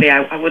accessibility,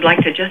 I would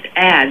like to just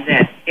add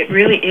that it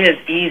really is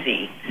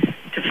easy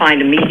to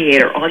find a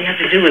mediator. All you have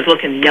to do is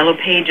look in the yellow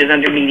pages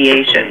under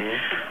mediation.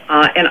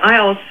 And I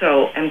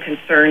also am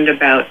concerned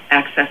about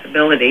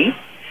accessibility,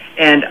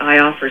 and I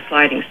offer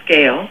sliding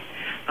scale.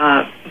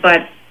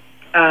 But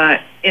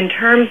in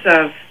terms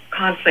of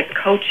conflict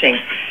coaching,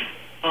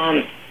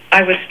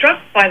 I was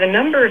struck by the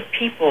number of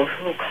people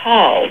who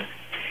called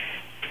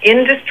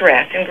in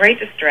distress, in great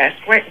distress,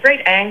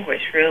 great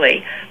anguish,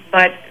 really,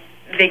 but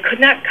they could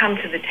not come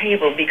to the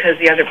table because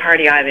the other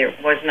party either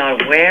was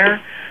not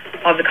aware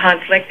of the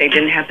conflict, they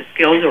didn't have the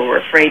skills, or were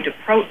afraid to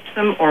approach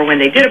them, or when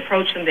they did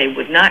approach them, they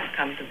would not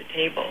come to the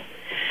table.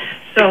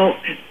 So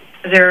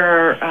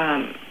there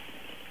are,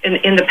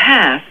 in the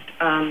past,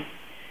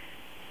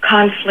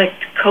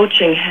 conflict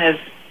coaching has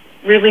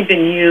really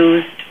been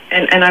used,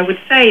 and I would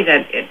say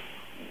that it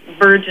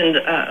burgeoned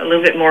a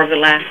little bit more over the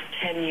last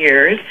 10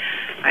 years.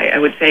 I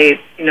would say,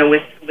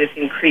 with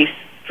increased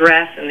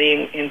stress and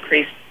the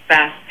increased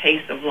fast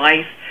pace of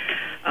life,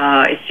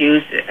 it's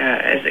used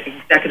as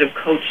executive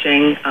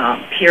coaching,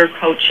 peer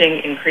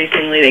coaching.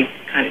 Increasingly, they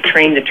kind of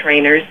train the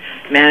trainers,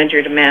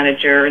 manager to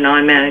manager,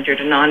 non-manager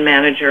to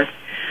non-manager.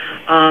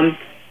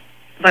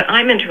 But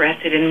I'm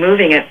interested in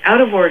moving it out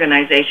of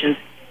organizations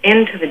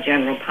into the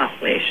general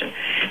population.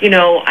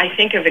 I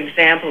think of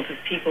examples of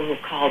people who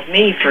called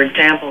me. For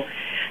example,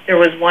 there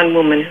was one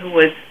woman who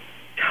was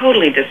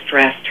totally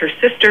distressed. Her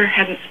sister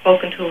hadn't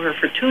spoken to her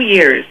for 2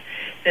 years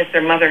since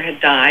their mother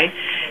had died,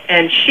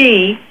 and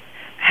she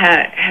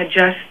had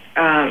just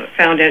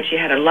found out she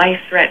had a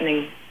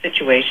life-threatening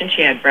situation.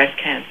 She had breast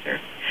cancer.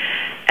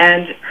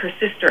 And her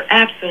sister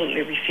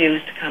absolutely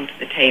refused to come to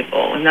the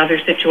table. Another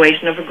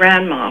situation of a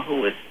grandma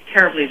who was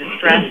terribly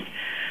distressed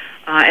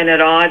and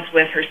at odds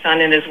with her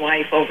son and his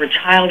wife over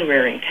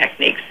child-rearing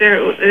techniques.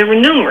 There were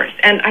numerous.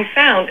 And I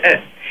found,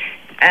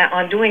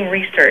 on doing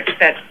research,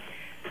 that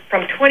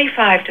from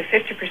 25 to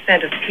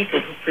 50% of people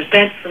who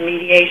present for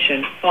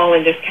mediation fall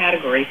in this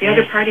category. The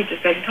other party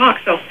just doesn't talk.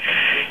 So,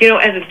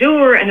 as a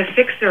doer and a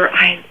fixer,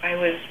 I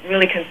was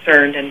really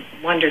concerned and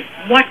wondered,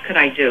 what could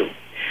I do?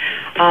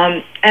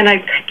 And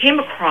I came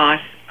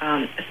across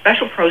a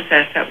special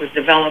process that was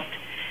developed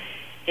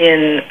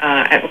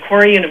at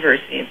Macquarie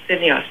University in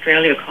Sydney,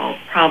 Australia, called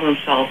Problem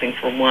Solving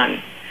for One.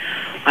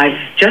 I've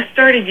just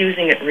started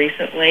using it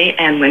recently,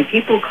 and when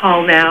people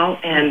call now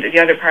and the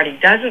other party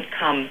doesn't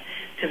come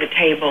to the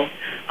table,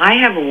 I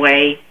have a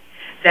way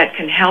that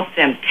can help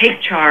them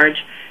take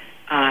charge.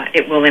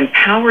 It will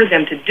empower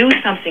them to do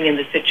something in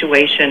the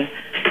situation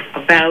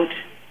about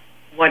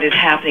what is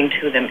happening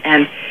to them.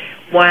 And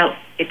while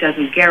it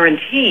doesn't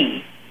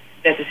guarantee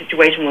that the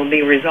situation will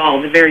be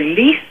resolved, the very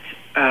least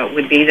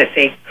would be that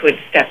they could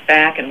step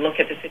back and look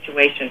at the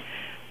situation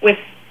with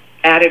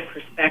added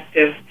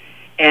perspective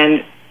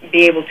and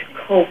be able to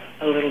cope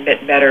a little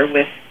bit better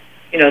with,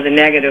 the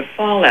negative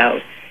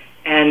fallout.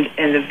 And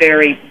the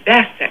very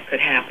best that could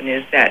happen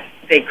is that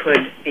they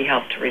could be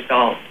helped to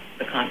resolve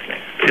the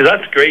conflict. Yeah,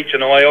 that's great.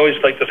 I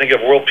always like to think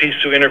of world peace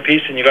to inner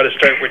peace, and you got to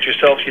start with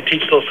yourself. You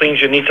teach those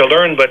things you need to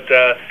learn, but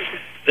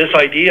this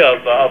idea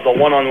of the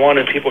one-on-one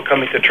and people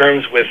coming to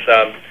terms with,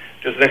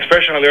 there's an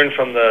expression I learned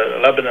from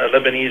the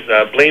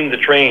Lebanese, blame the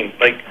train.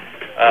 Like,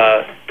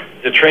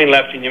 the train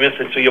left and you missed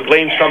it, so you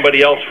blame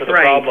somebody else for the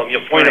problem.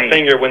 You point a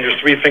finger when there's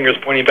three fingers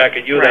pointing back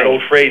at you, that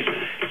old phrase.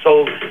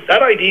 So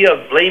that idea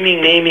of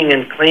blaming, naming,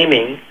 and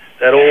claiming,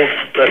 that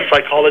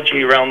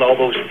psychology around all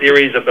those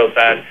theories about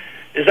that,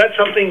 is that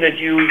something that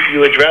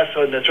you address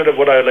on the sort of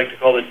what I would like to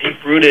call the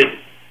deep-rooted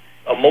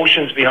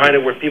emotions behind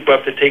it, where people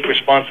have to take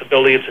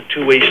responsibility? It's a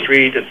two-way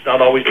street. It's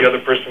not always the other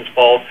person's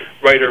fault,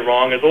 right or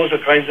wrong. Are those the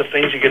kinds of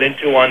things you get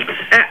into on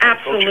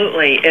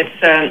Absolutely. Coaching?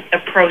 It's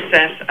a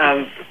process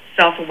of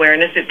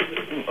self-awareness,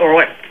 or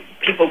what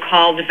people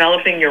call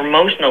developing your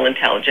emotional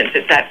intelligence.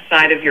 It's that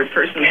side of your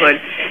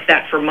personhood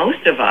that for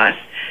most of us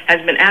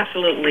has been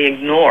absolutely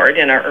ignored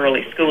in our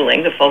early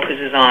schooling. The focus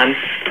is on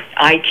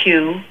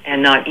IQ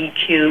and not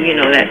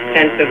EQ, that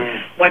sense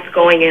of what's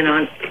going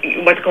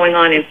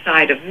on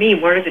inside of me.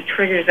 What are the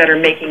triggers that are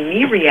making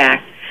me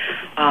react?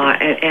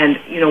 And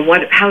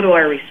how do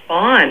I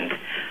respond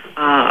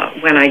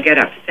when I get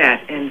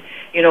upset? And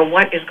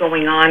what is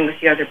going on with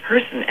the other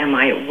person? Am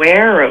I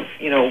aware of,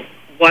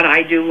 what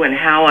I do and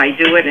how I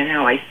do it and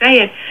how I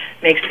say it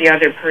makes the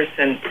other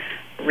person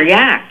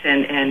react?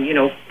 And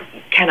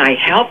can I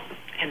help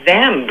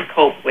them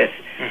cope with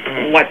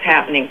what's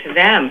happening to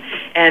them?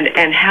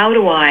 And how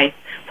do I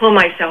pull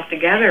myself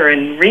together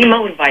and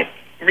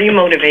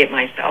remotivate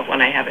myself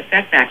when I have a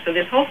setback? So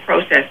this whole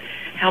process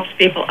helps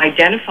people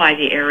identify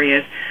the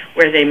areas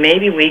where they may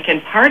be weak,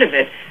 and part of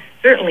it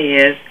certainly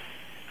is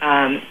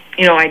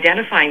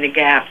identifying the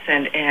gaps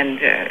and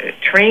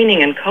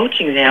training and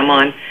coaching them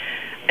on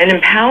and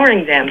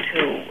empowering them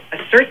to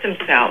assert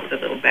themselves a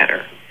little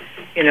better,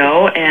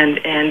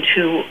 and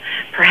to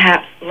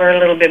perhaps learn a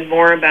little bit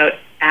more about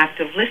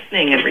active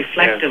listening and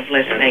reflective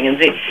listening and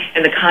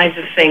the kinds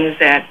of things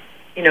that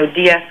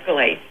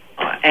de-escalate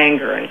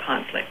anger and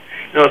conflict.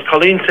 As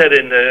Collin said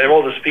in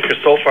all the speakers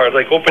so far, it's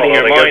like opening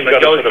your mind.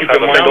 Like, you always keep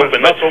your mind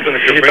open. Let's open your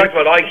brain. You talk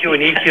about IQ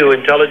and EQ,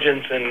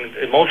 intelligence and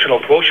emotional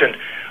quotient.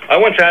 I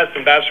once asked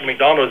Ambassador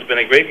McDonald, who's been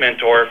a great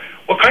mentor,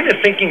 what kind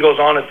of thinking goes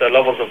on at the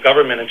levels of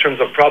government in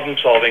terms of problem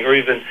solving, or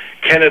even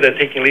Canada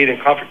taking lead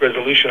in conflict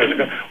resolution?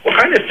 What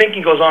kind of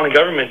thinking goes on in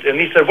government? And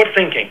he said, what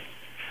thinking?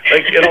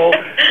 Like,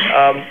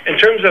 in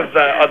terms of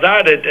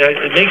that,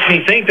 it makes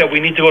me think that we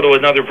need to go to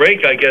another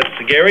break, I guess.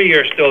 Gary,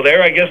 you're still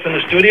there, I guess, in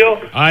the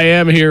studio? I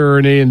am here,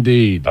 Ernie,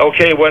 indeed.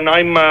 Okay, when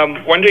I'm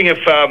wondering if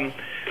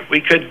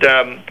we could,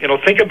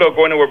 think about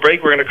going to a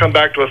break. We're going to come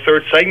back to a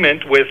third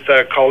segment with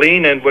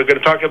Collin, and we're going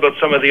to talk about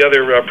some of the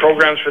other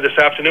programs for this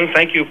afternoon.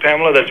 Thank you,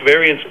 Pamela. That's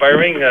very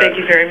inspiring. Thank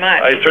you very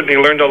much. I certainly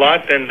learned a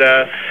lot, and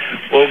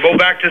we'll go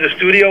back to the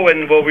studio,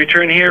 and we'll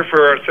return here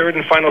for our third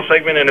and final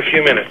segment in a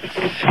few minutes.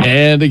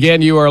 And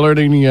again, you are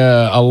learning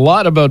a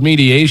lot about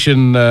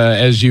mediation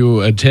as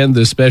you attend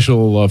this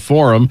special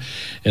forum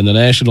in the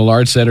National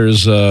Arts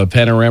Center's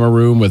Panorama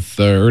Room with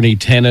Ernie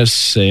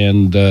Tennis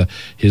and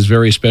his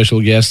very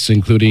special guests,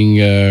 including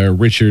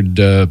Richard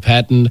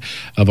Patten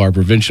of our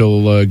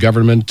provincial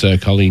government,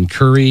 Collin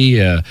Currie,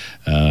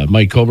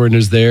 Mike Cobourne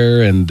is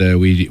there, and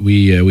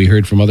we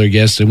heard from other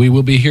guests, and we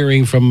will be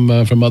hearing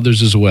from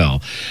others as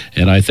well.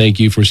 And I thank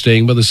you for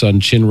staying with us on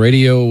Chin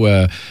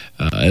Radio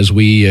as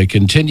we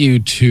continue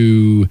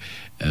to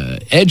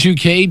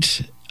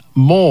educate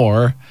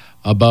more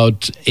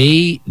about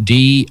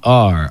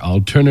ADR,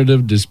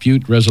 Alternative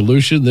Dispute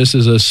Resolution. This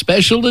is a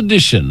special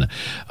edition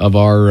of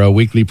our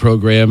weekly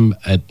program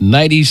at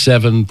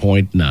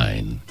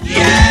 97.9.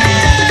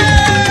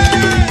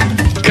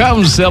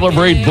 Come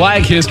celebrate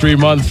Black History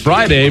Month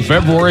Friday,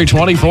 February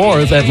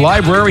 24th at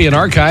Library and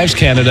Archives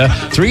Canada,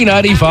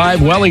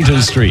 395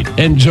 Wellington Street.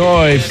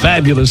 Enjoy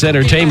fabulous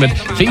entertainment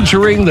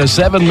featuring the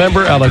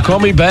 7-member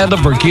Alakomi Band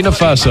of Burkina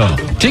Faso.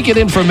 Ticket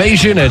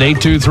information at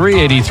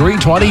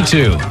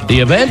 823-8322. The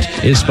event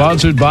is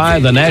sponsored by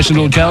the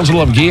National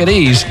Council of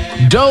Guyanese.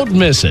 Don't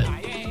miss it.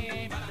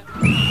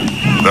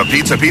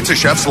 The pizza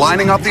chef's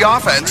lining up the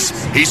offense.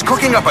 He's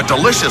cooking up a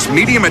delicious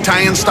medium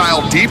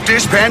Italian-style deep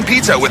dish pan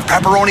pizza with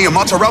pepperoni and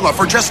mozzarella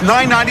for just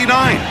 $9.99.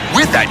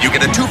 With that, you get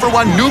a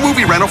 2-for-1 new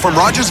movie rental from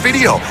Rogers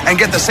Video and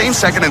get the same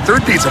second and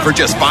third pizza for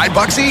just $5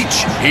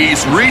 each.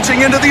 He's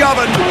reaching into the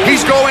oven.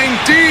 He's going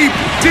deep,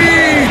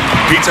 deep.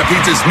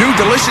 Pizza's new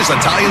delicious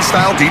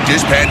Italian-style deep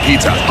dish pan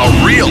pizza. A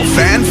real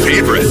fan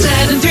favorite.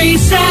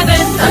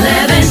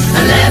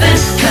 737-1111.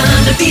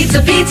 Come to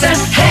Pizza.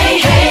 Hey,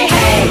 hey,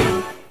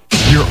 hey.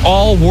 Your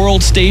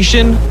all-world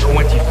station,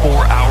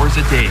 24 hours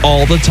a day,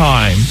 all the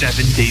time,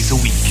 7 days a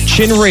week.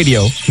 Chin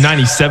Radio,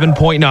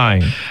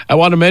 97.9. I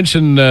want to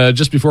mention,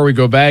 just before we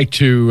go back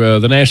to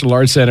the National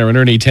Arts Centre and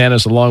Ernie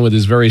Tannis, along with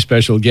his very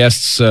special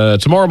guests,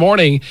 tomorrow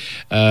morning,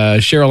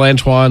 Cheryl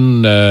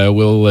Antoine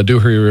will do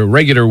her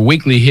regular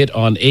weekly hit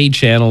on A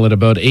Channel at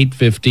about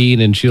 8:15,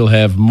 and she'll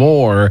have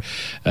more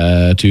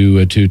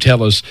to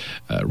tell us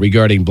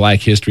regarding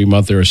Black History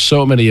Month. There are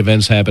so many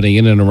events happening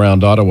in and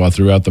around Ottawa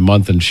throughout the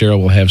month, and Cheryl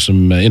will have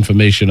some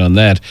information on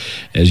that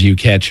as you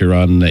catch her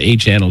on A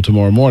Channel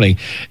tomorrow morning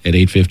at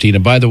 8:15.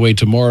 And by the way,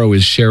 tomorrow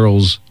is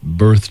Cheryl's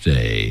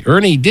birthday.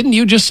 Ernie, didn't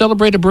you just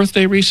celebrate a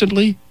birthday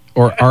recently?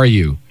 Or are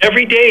you?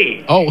 Every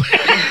day. Oh.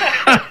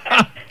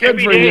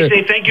 Every day,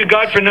 say thank you,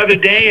 God, for another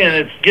day, and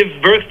it's give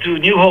birth to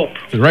new hope.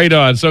 Right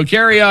on. So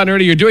carry on,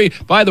 Ernie. You're doing.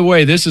 By the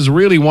way, this is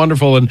really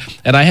wonderful, and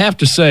I have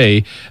to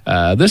say,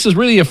 this is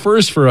really a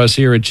first for us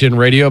here at Chin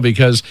Radio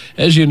because,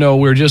 as you know,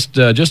 we're just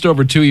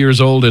over 2 years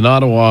old in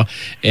Ottawa,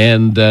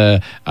 and I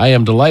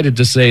am delighted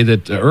to say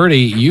that Ernie,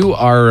 you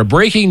are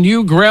breaking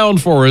new ground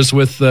for us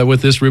with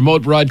this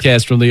remote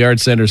broadcast from the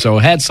Arts Centre. So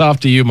hats off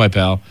to you, my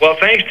pal. Well,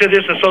 thanks to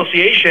this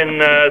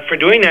association for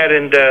doing that,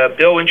 and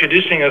Bill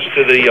introducing us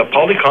to the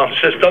Polycom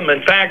system.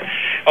 In fact,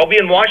 I'll be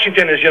in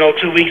Washington, as you know,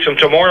 2 weeks from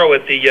tomorrow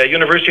at the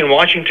University in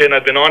Washington.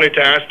 I've been honored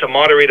to ask to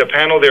moderate a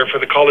panel there for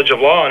the College of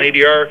Law on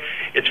ADR,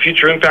 its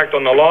future impact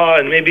on the law,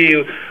 and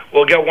maybe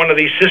we'll get one of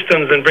these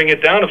systems and bring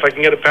it down if I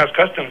can get it past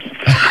customs.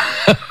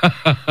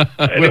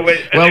 Anyway,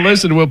 well,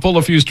 listen, we'll pull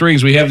a few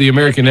strings. We have the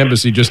American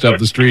Embassy just up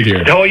the street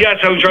here. Oh,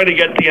 yes, I was trying to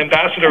get the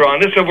ambassador on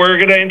this. So we're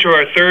going to enter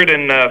our third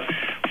and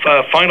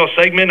final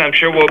segment. I'm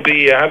sure we'll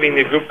be having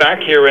the group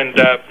back here and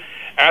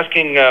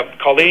asking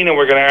Collin, and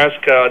we're going to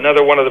ask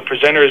another one of the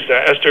presenters,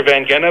 Ester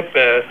VanGennip.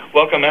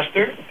 Welcome,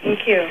 Ester.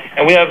 Thank you.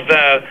 And we have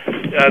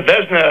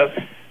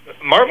Vesna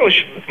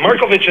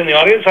Markovic in the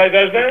audience. Hi,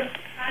 Vesna.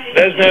 Hi.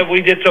 Vesna,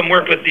 we did some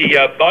work with the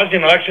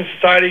Bosnian Election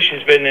Society.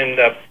 She's been in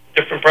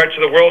different parts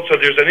of the world, so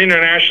there's an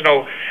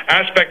international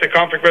aspect of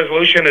conflict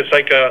resolution. It's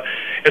like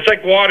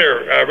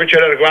water.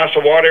 Richard had a glass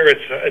of water.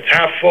 It's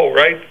half full,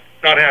 right?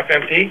 Not half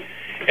empty.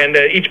 And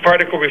each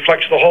particle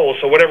reflects the whole.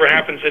 So whatever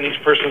happens in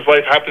each person's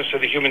life happens to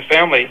the human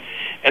family.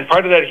 And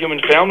part of that human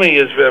family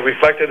is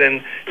reflected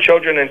in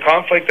Children in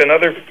Conflict and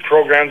other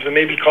programs. And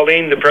maybe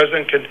Collin, the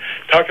president, could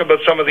talk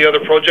about some of the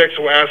other projects.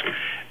 We'll ask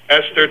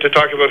Ester to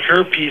talk about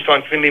her piece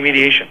on community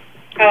mediation.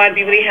 Oh, I'd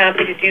be really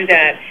happy to do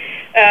that.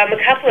 A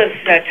couple of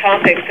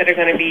topics that are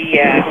going to be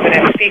we're going to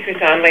have speakers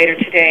on later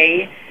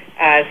today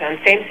is on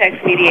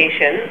same-sex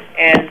mediation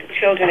and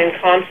children in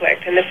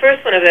conflict. And the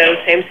first one of those,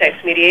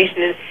 same-sex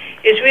mediation,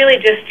 is really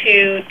just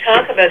to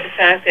talk about the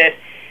fact that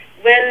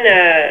when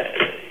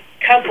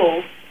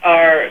couples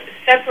are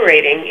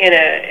separating in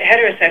a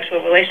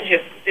heterosexual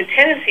relationship, the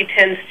tendency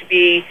tends to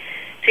be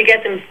to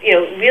get them,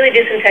 really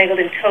disentangled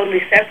and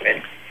totally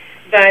separate.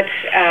 But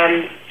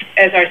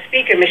as our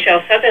speaker,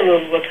 Michelle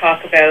Sutherland, will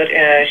talk about,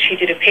 she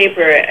did a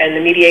paper in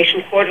the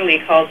Mediation Quarterly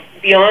called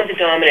Beyond the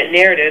Dominant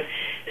Narrative,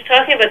 was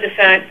talking about the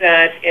fact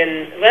that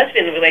in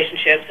lesbian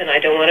relationships, and I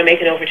don't want to make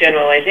an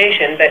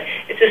overgeneralization, but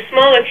it's a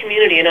smaller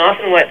community, and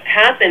often what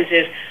happens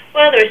is,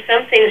 well, there are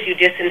some things you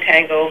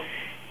disentangle.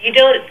 You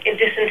don't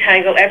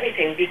disentangle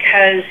everything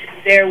because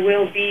there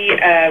will be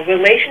a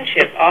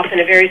relationship, often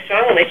a very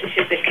strong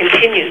relationship that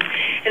continues.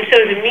 And so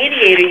as a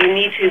mediator, you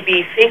need to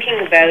be thinking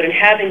about and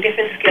having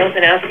different skills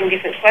and asking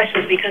different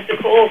questions because the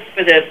goals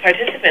for the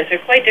participants are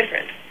quite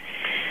different.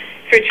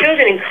 For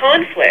children in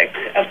conflict,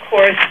 of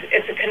course,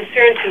 it's a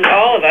concern to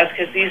all of us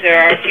because these are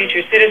our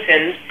future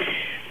citizens,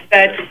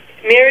 but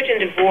marriage and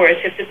divorce,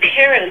 if the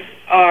parents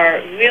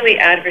are really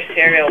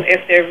adversarial, if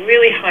they're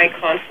really high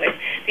conflict,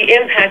 the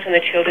impact on the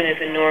children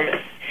is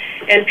enormous.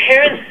 And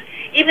parents,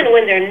 even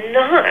when they're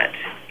not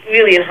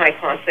really in high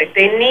conflict,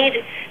 they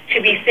need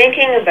to be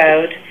thinking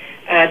about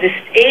the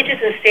ages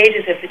and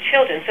stages of the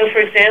children. So, for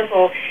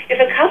example, if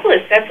a couple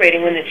is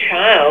separating when the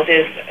child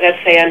is,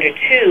 let's say, under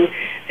 2,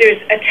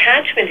 there's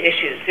attachment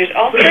issues. There's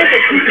all kinds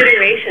of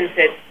considerations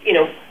that,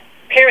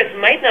 parents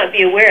might not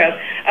be aware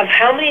of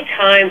how many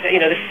times,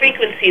 the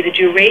frequency, the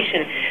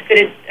duration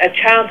that a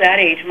child that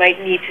age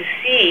might need to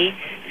see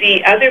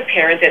the other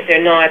parent that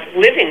they're not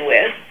living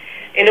with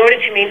in order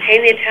to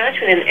maintain the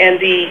attachment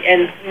and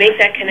make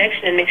that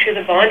connection and make sure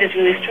the bond is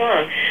really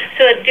strong.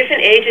 So at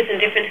different ages and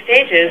different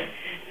stages,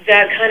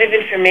 that kind of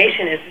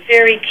information is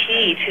very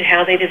key to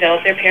how they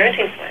develop their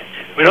parenting plan.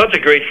 We know it's a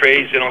great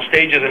phrase,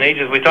 stages and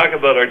ages. We talk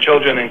about our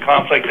children in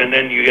conflict, and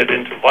then you get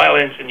into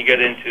violence, and you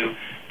get into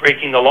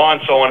breaking the law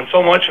and so on. And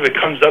so much of it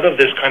comes out of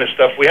this kind of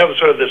stuff. We have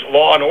sort of this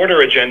law and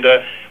order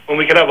agenda when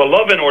we can have a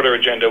love and order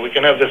agenda. We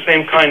can have the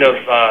same kind of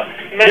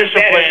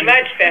discipline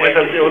with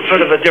a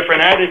sort of a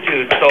different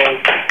attitude. So,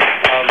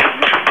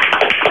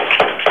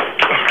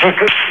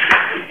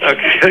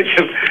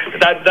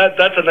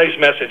 that's a nice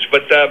message.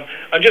 But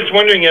I'm just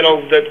wondering,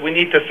 that we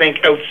need to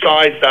think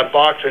outside that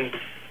box, and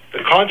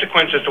the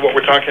consequences to what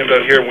we're talking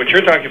about here, what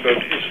you're talking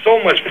about, is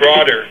so much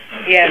broader,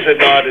 is it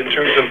not, in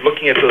terms of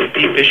looking at those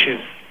deep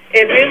issues?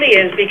 It really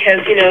is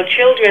because,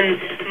 children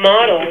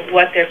model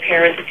what their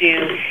parents do,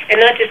 and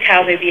not just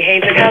how they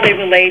behave, but how they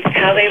relate,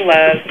 how they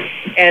love.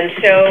 And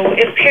so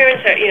if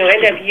parents are,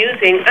 end up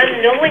using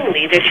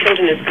unknowingly their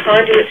children as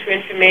conduits for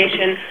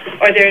information,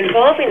 or they're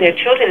involving their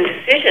children in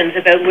decisions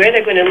about where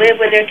they're going to live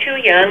when they're too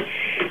young,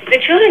 the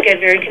children get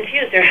very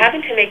confused. They're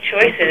having to make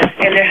choices,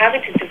 and they're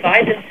having to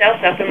divide themselves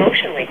up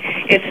emotionally.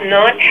 It's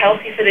not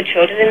healthy for the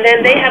children, and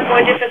then they have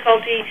more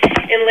difficulty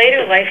in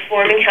later life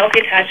forming healthy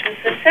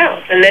attachments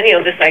themselves. And then,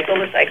 the cycle.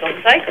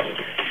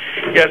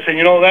 Yes, and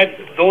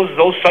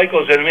those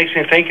cycles, and it makes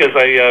me think, as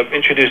I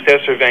introduced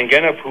Ester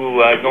VanGennip,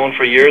 who I've known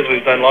for years.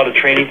 We've done a lot of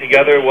training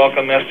together.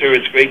 Welcome, Ester.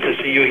 It's great to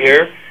see you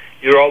here.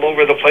 You're all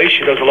over the place.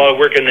 She does a lot of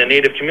work in the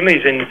Native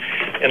communities, and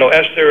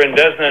Ester and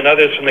Desna and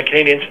others from the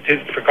Canadian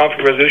Institute for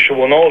Conflict Resolution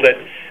will know that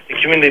the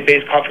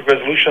community-based conflict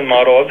resolution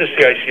model of the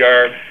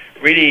CICR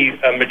really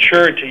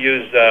matured, to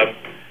use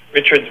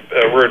Richard's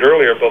word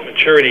earlier about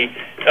maturity,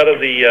 out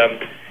of the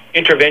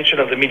intervention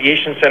of the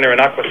Mediation Centre in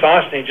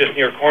Akwesasne, just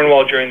near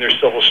Cornwall, during their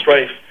civil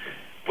strife,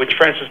 which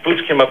Francis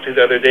Boots came up to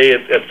the other day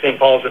at St.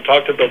 Paul's and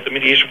talked about the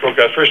mediation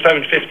program. First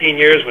time in 15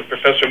 years with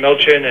Professor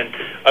Melchin and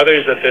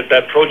others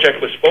that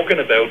project was spoken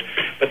about.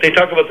 But they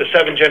talk about the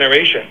 7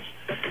 generations.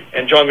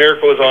 And John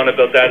Miracle was on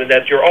about that, and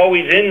that you're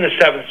always in the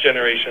 7th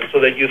generation, so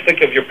that you think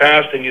of your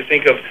past and you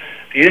think of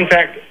the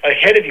impact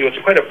ahead of you. It's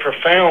quite a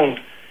profound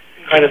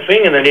kind of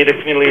thing in the Native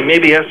community. And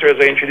maybe, Esther, as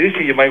I introduce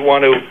you might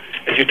want to,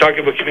 as you talk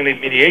about community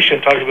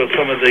mediation, talk about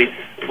some of the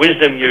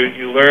wisdom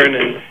you learn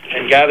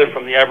and gather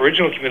from the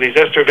Aboriginal communities.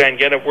 Ester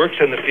VanGennip works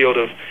in the field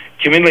of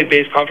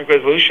community-based conflict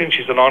resolution.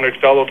 She's an honored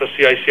fellow at the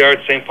CICR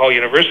at St. Paul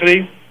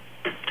University,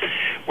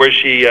 where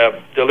she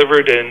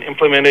delivered and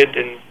implemented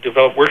and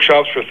developed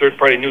workshops for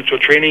third-party neutral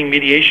training,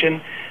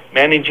 mediation,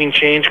 managing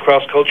change,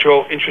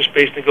 cross-cultural,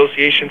 interest-based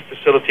negotiation,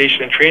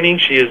 facilitation, and training.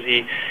 She is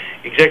the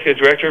Executive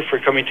Director for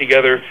Coming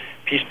Together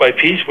Piece by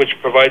Piece, which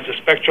provides a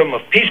spectrum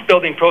of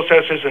peace-building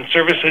processes and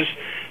services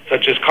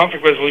such as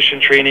conflict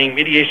resolution training,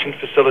 mediation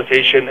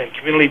facilitation, and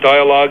community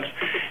dialogues.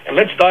 And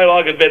let's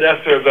dialogue a bit,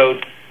 Esther,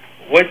 about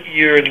what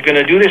you're going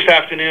to do this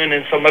afternoon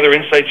and some other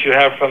insights you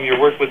have from your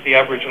work with the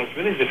Aboriginal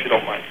communities, if you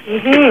don't mind.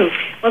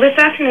 Well, this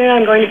afternoon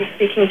I'm going to be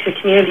speaking to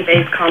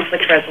community-based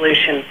conflict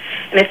resolution,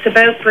 and it's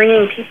about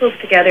bringing peoples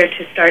together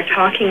to start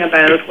talking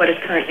about what is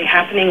currently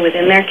happening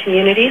within their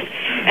communities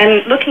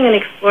and looking and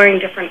exploring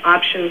different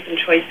options and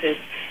choices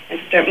and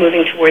start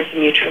moving towards a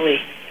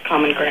mutually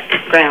common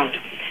ground.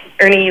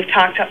 Ernie, you've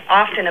talked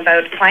often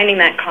about finding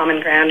that common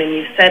ground, and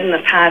you've said in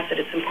the past that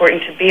it's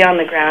important to be on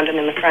the ground and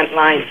in the front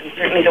lines, and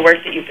certainly the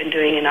work that you've been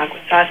doing in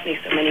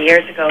Akwesasne so many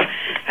years ago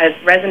has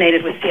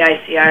resonated with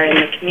CICR in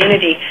the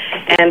community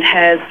and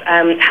has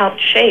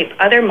helped shape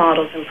other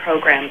models and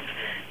programs,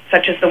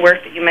 such as the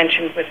work that you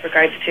mentioned with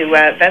regards to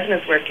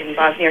Vesna's work in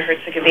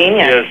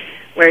Bosnia-Herzegovina,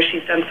 where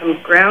she's done some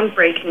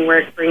groundbreaking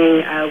work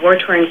bringing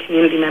war-torn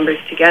community members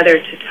together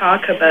to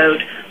talk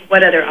about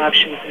what other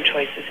options and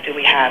choices do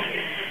we have.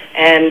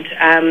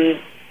 And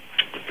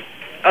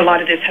a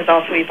lot of this has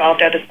also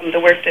evolved out of some of the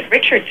work that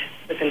Richard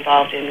was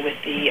involved in with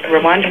the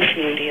Rwandan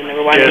community and the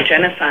Rwandan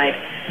genocide.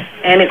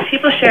 And it's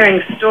people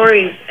sharing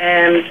stories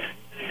and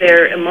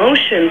their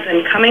emotions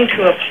and coming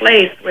to a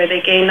place where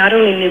they gain not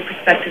only new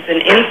perspectives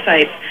and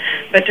insights,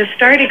 but to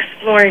start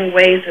exploring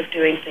ways of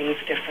doing things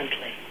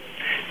differently.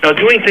 Now,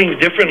 doing things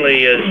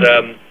differently is,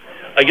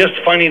 I guess,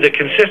 finding the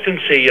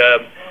consistency.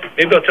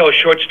 Maybe I'll tell a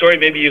short story.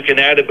 Maybe you can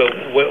add about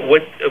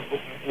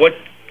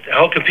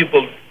how can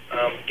people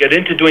get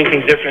into doing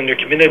things different in their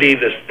community.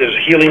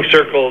 There's healing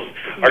circles.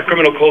 Our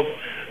criminal code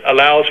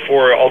allows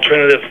for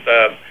alternative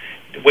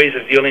ways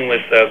of dealing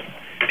with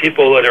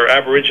people that are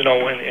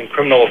Aboriginal in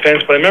criminal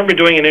offense. But I remember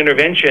doing an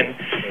intervention,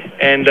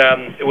 and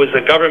it was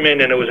a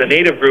government and it was a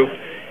Native group,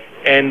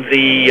 and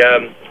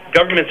the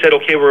government said,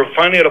 okay, we're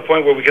finally at a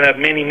point where we can have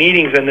many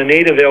meetings, and the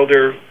Native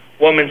elder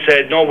woman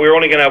said, no, we're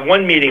only going to have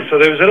one meeting. So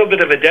there was a little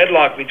bit of a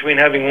deadlock between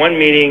having one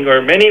meeting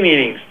or many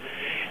meetings.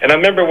 And I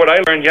remember what I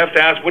learned, you have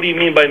to ask, what do you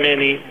mean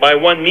by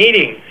one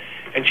meeting?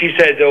 And she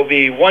said, there'll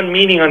be one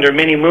meeting under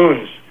many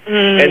moons.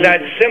 And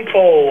that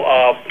simple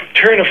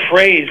turn of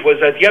phrase was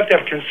that you have to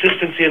have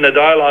consistency in the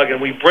dialogue,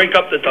 and we break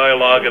up the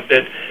dialogue a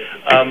bit.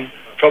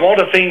 From all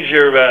the things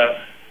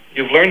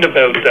you've learned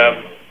about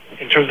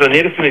in terms of the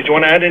Native community, do you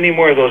want to add any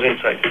more of those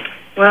insights?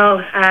 Well,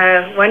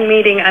 one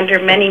meeting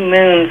under many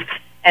moons.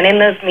 And in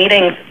those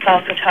meetings, it's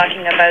also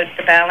talking about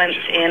the balance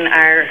in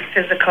our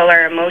physical,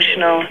 our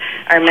emotional,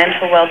 our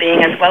mental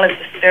well-being, as well as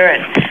the spirit.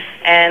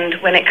 And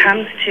when it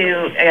comes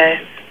to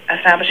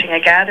establishing a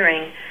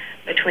gathering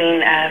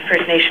between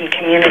First Nation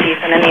communities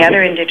and any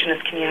other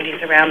Indigenous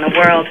communities around the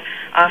world,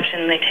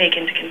 often they take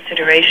into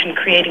consideration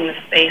creating the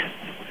space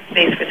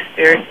for the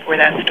spirit for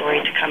that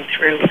story to come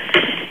through.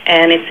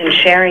 And it's in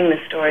sharing the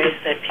stories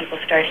that people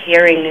start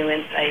hearing new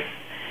insights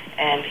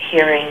and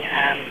hearing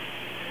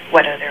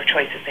what other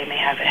choices they may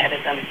have ahead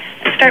of them,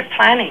 and start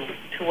planning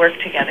to work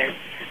together.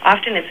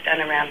 Often it's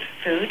done around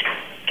food,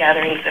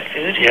 gatherings of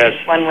food. Yes.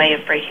 It's one way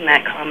of breaking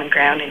that common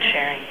ground and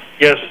sharing.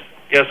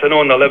 Yes, I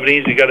know in the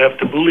Lebanese you got to have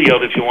tabbouleh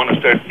out if you want to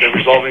start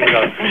resolving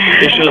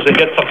issues and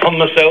get some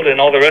hummus out and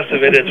all the rest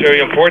of it. It's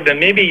very important. And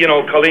maybe,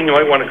 Collin, you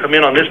might want to come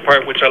in on this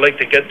part, which I like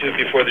to get to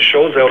before the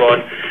show's out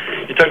on.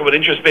 You talk about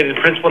interest-based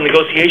principle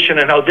negotiation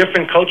and how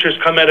different cultures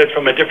come at it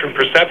from a different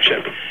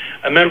perception.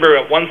 I remember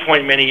at one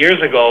point many years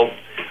ago,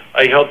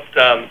 I helped,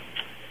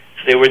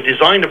 they were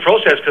designed a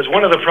process, because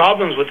one of the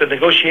problems with the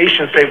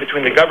negotiations, say,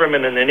 between the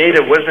government and the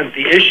Native wasn't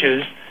the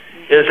issues,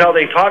 is how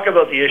they talk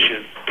about the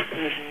issues.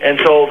 And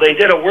so they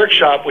did a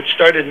workshop which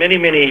started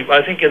many,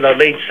 I think in the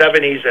late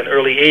 70s and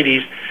early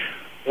 80s,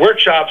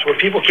 workshops where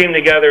people came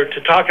together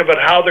to talk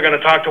about how they're going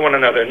to talk to one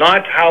another,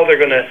 not how they're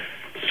going to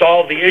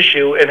solve the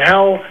issue, and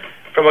how,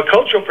 from a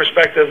cultural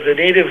perspective, the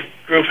Native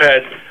group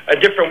had a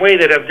different way.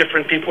 They'd have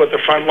different people at the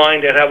front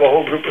line. They'd have a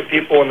whole group of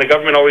people, and the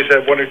government always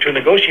had one or two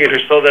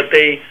negotiators, so that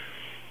they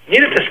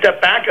needed to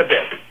step back a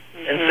bit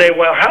and say,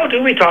 well, how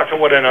do we talk to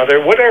one another?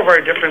 What are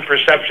our different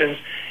perceptions?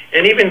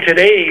 And even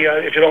today,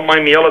 if you don't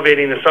mind me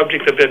elevating the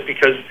subject a bit,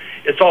 because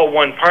it's all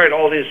one part,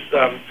 all this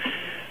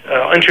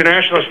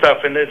international stuff,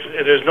 and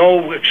there's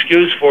no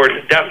excuse for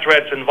death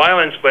threats and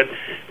violence, but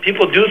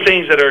people do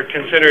things that are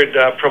considered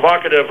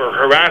provocative or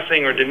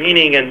harassing or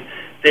demeaning, and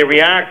they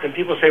react, and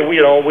people say,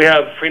 well, we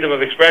have freedom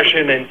of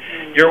expression, and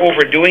you're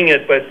overdoing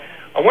it. But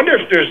I wonder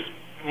if there's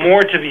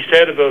more to be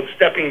said about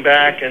stepping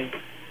back and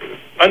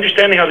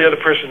understanding how the other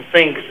person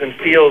thinks and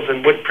feels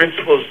and what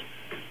principles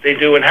they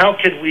do, and how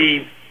could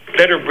we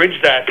better bridge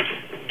that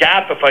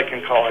gap, if I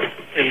can call it,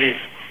 in these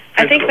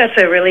I think that's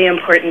a really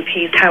important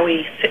piece, how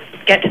we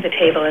get to the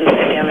table and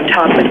sit down and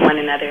talk with one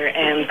another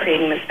and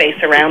creating the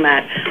space around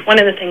that. One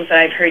of the things that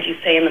I've heard you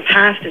say in the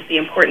past is the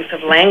importance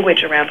of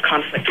language around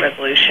conflict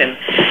resolution.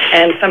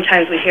 And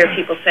sometimes we hear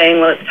people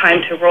saying, well, it's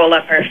time to roll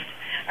up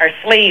our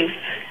sleeves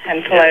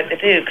and pull out the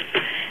dukes,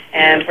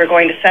 and we're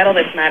going to settle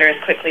this matter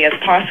as quickly as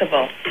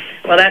possible.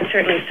 Well, that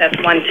certainly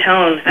sets one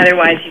tone.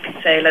 Otherwise, you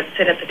could say, let's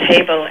sit at the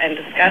table and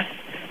discuss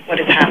what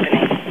is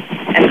happening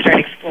and start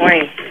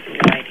exploring new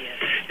ideas.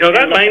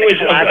 That language,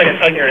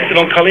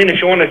 Collin, if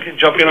you want to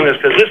jump in on this,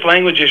 because this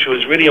language issue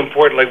is really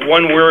important. Like,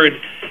 one word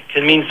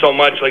can mean so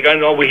much. Like, I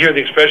know we hear the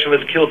expression,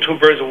 let's kill two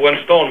birds with one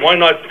stone. Why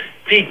not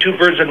feed two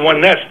birds in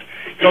one nest?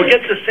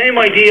 Get the same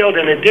idea out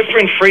in a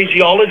different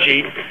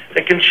phraseology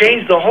that can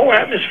change the whole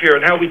atmosphere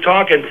and how we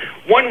talk. And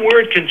one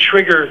word can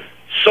trigger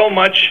so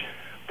much,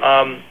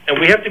 and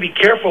we have to be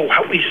careful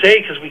what we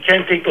say, because we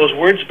can't take those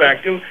words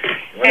back. And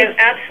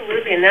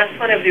absolutely, and that's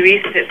one of the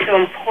reasons it's so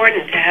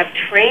important to have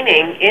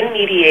training in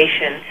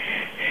mediation,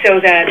 so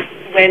that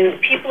when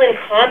people in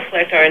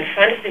conflict are in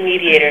front of the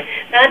mediator,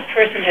 that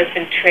person has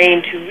been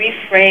trained to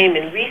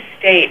reframe and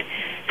restate.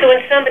 So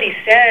when somebody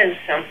says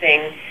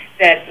something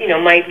that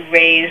might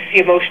raise the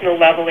emotional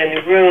level in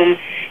the room,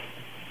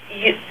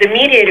 the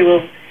mediator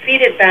will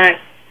feed it back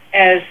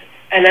as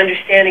an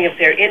understanding of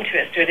their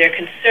interest or their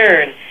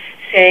concern,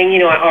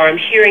 saying, or I'm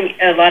hearing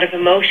a lot of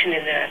emotion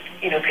in that.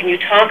 Can you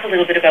talk a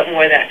little bit about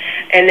more of that?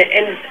 And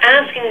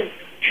asking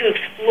to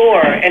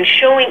explore and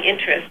showing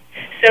interest,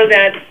 so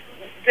that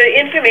the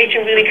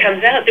information really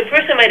comes out. The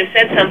person might have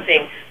said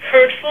something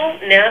hurtful,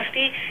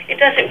 nasty. It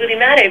doesn't really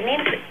matter. It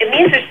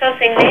means there's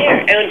something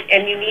there,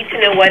 and you need to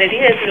know what it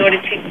is in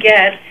order to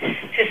get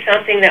to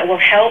something that will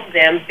help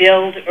them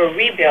build or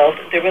rebuild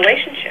the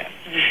relationship.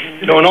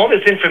 You know, and all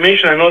this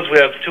information, I notice we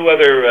have two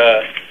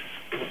other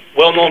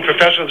well-known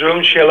professionals in the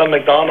room, Sheila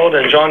McDonald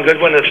and John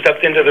Goodwin, have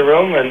stepped into the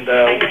room, and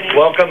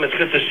welcome. It's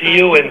good to see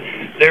you, and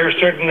they're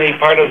certainly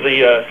part of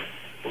the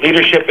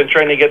leadership in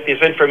trying to get this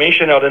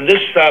information out. And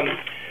this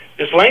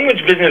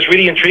language business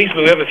really intrigues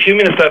me. We have a few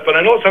minutes left, but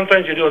I know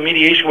sometimes you do a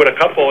mediation with a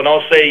couple, and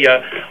I'll say,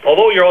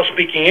 although you're all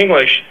speaking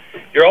English,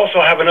 you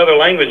also have another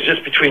language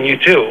just between you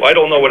two. I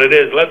don't know what it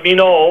is. Let me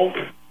know.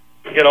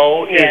 You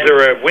know, is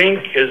there a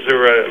wink? Is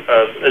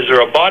there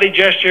a body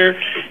gesture?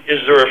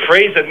 Is there a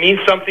phrase that means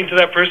something to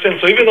that person?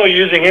 So even though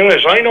you're using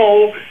English, I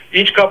know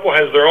each couple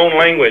has their own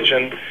language,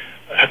 and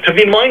to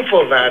be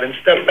mindful of that and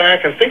step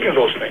back and think of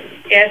those things.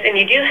 Yes, and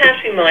you do have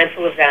to be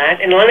mindful of that.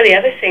 And one of the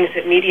other things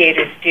that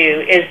mediators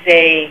do is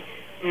they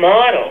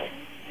model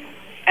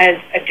as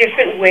a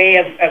different way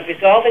of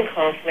resolving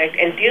conflict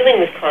and dealing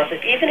with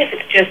conflict, even if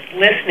it's just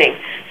listening.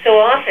 So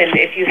often,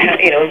 if you have,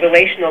 in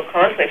relational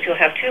conflicts, you'll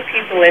have two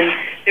people in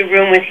the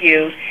room with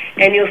you,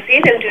 and you'll see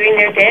them doing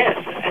their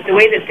dance, the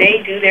way that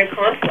they do their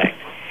conflict.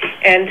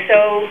 And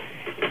so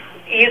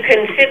you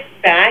can sit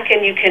back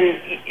and you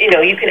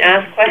can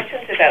ask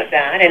questions about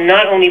that, and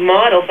not only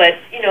model, but,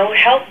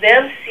 help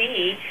them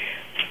see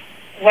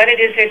what it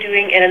is they're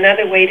doing and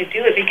another way to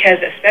do it, because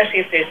especially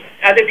if there's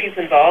other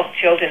people involved,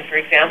 children, for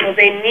example,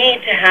 they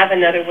need to have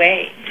another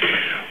way.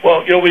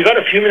 Well, we've got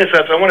a few minutes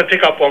left. I want to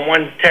pick up on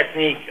one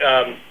technique,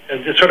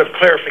 the sort of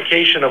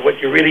clarification of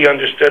what you really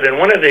understood. And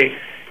one of the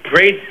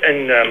great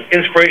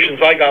inspirations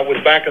I got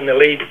was back in the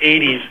late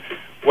 80s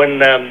when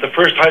the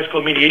first high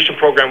school mediation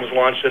program was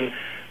launched, and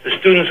the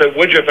students at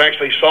Woodruff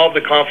actually solved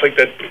the conflict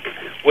that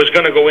was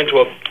going to go into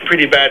a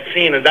pretty bad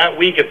scene. And that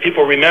week, if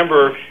people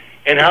remember,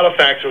 in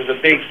Halifax, there was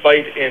a big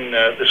fight in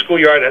the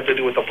schoolyard. It had to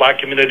do with the black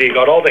community. It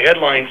got all the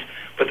headlines,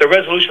 but the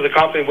resolution of the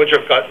conflict in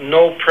Woodruff got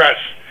no press.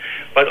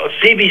 But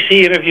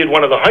CBC interviewed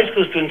one of the high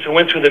school students who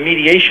went through the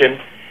mediation,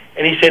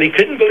 and he said he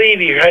couldn't believe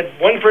he had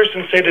one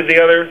person say to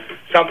the other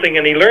something,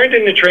 and he learned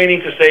in the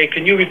training to say,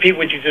 "Can you repeat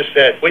what you just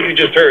said, what you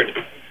just heard?"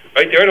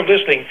 Right? The art of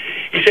listening.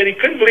 He said he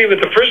couldn't believe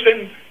that the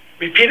person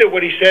repeated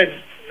what he said,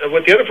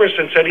 what the other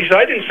person said. He said,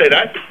 "I didn't say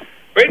that."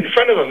 Right in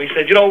front of him. He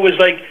said, it was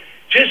like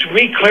just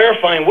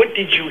re-clarifying, what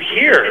did you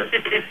hear?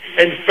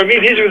 And for me,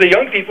 these are the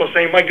young people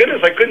saying, my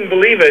goodness, I couldn't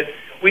believe it.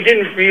 We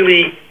didn't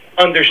really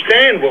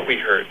understand what we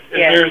heard. Is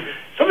there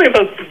something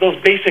about those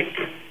basic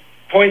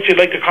points you'd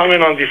like to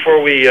comment on before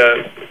we...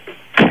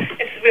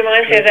 It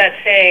reminds me of that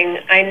saying,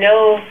 I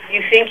know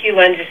you think you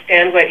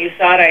understand what you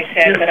thought I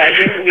said, but I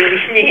didn't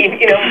really mean,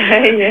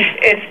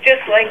 It's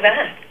just like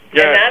that.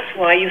 Yeah. And that's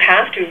why you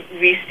have to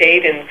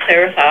restate and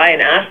clarify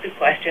and ask the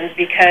questions,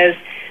 because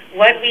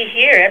what we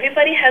hear,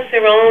 everybody has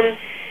their own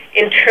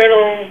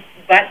internal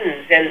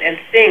buttons and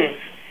things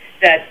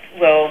that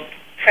will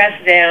press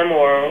them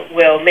or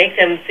will make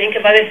them think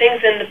of other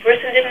things, and the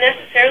person didn't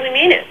necessarily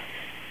mean it.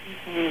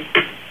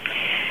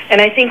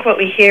 And I think what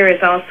we hear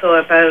is also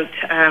about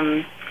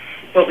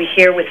what we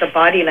hear with the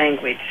body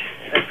language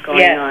that's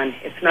going on.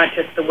 It's not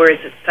just the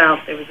words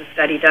itself. There was a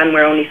study done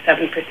where only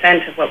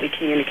 7% of what we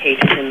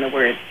communicate is in the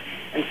words.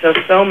 And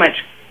so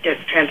much gets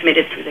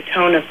transmitted through the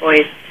tone of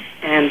voice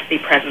and the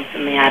presence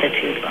and the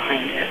attitude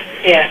behind it.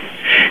 Yeah.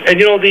 And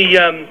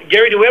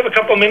Gary, do we have a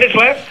couple of minutes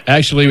left?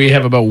 Actually, we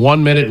have about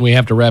 1 minute, and we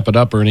have to wrap it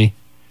up, Ernie.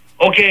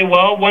 Okay,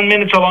 well, 1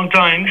 minute's a long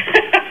time.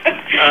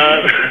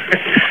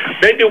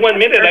 Maybe 1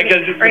 minute.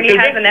 Ernie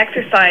has an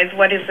exercise.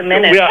 What is a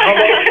minute?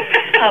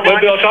 Yeah,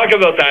 we'll talk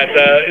about that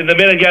in the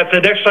minute. Yeah, the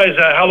exercise,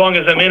 how long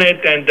is a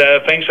minute? And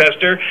thanks,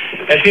 Esther.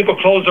 As people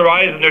close their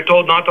eyes and they're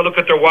told not to look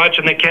at their watch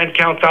and they can't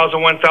count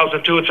 1,001,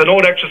 1,002, it's an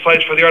old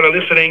exercise for the art of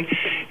listening.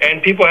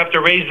 And people have to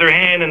raise their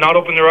hand and not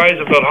open their eyes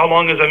about how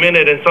long is a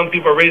minute. And some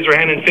people raise their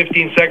hand in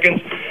 15 seconds.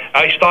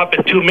 I stop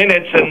at 2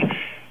 minutes. And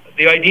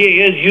the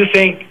idea is you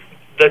think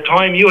the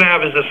time you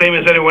have is the same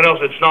as anyone else.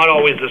 It's not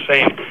always the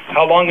same.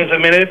 How long is a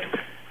minute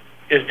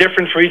is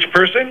different for each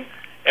person,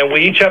 and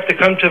we each have to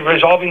come to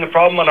resolving the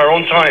problem on our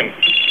own time.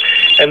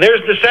 And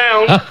there's the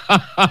sound.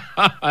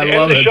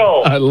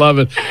 I love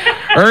it.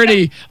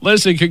 Ernie,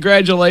 listen,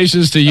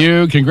 congratulations to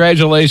you.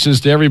 Congratulations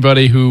to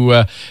everybody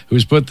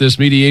who's put this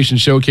mediation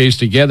showcase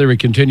together. It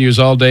continues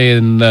all day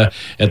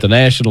at the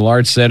National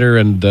Arts Center,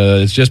 and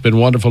it's just been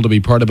wonderful to be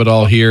part of it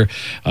all here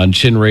on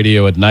Chin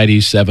Radio at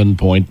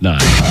 97.9.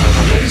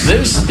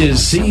 This is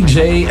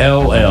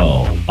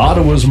CJLL,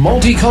 Ottawa's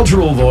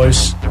multicultural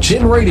voice,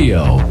 Chin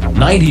Radio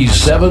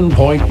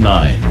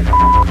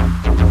 97.9.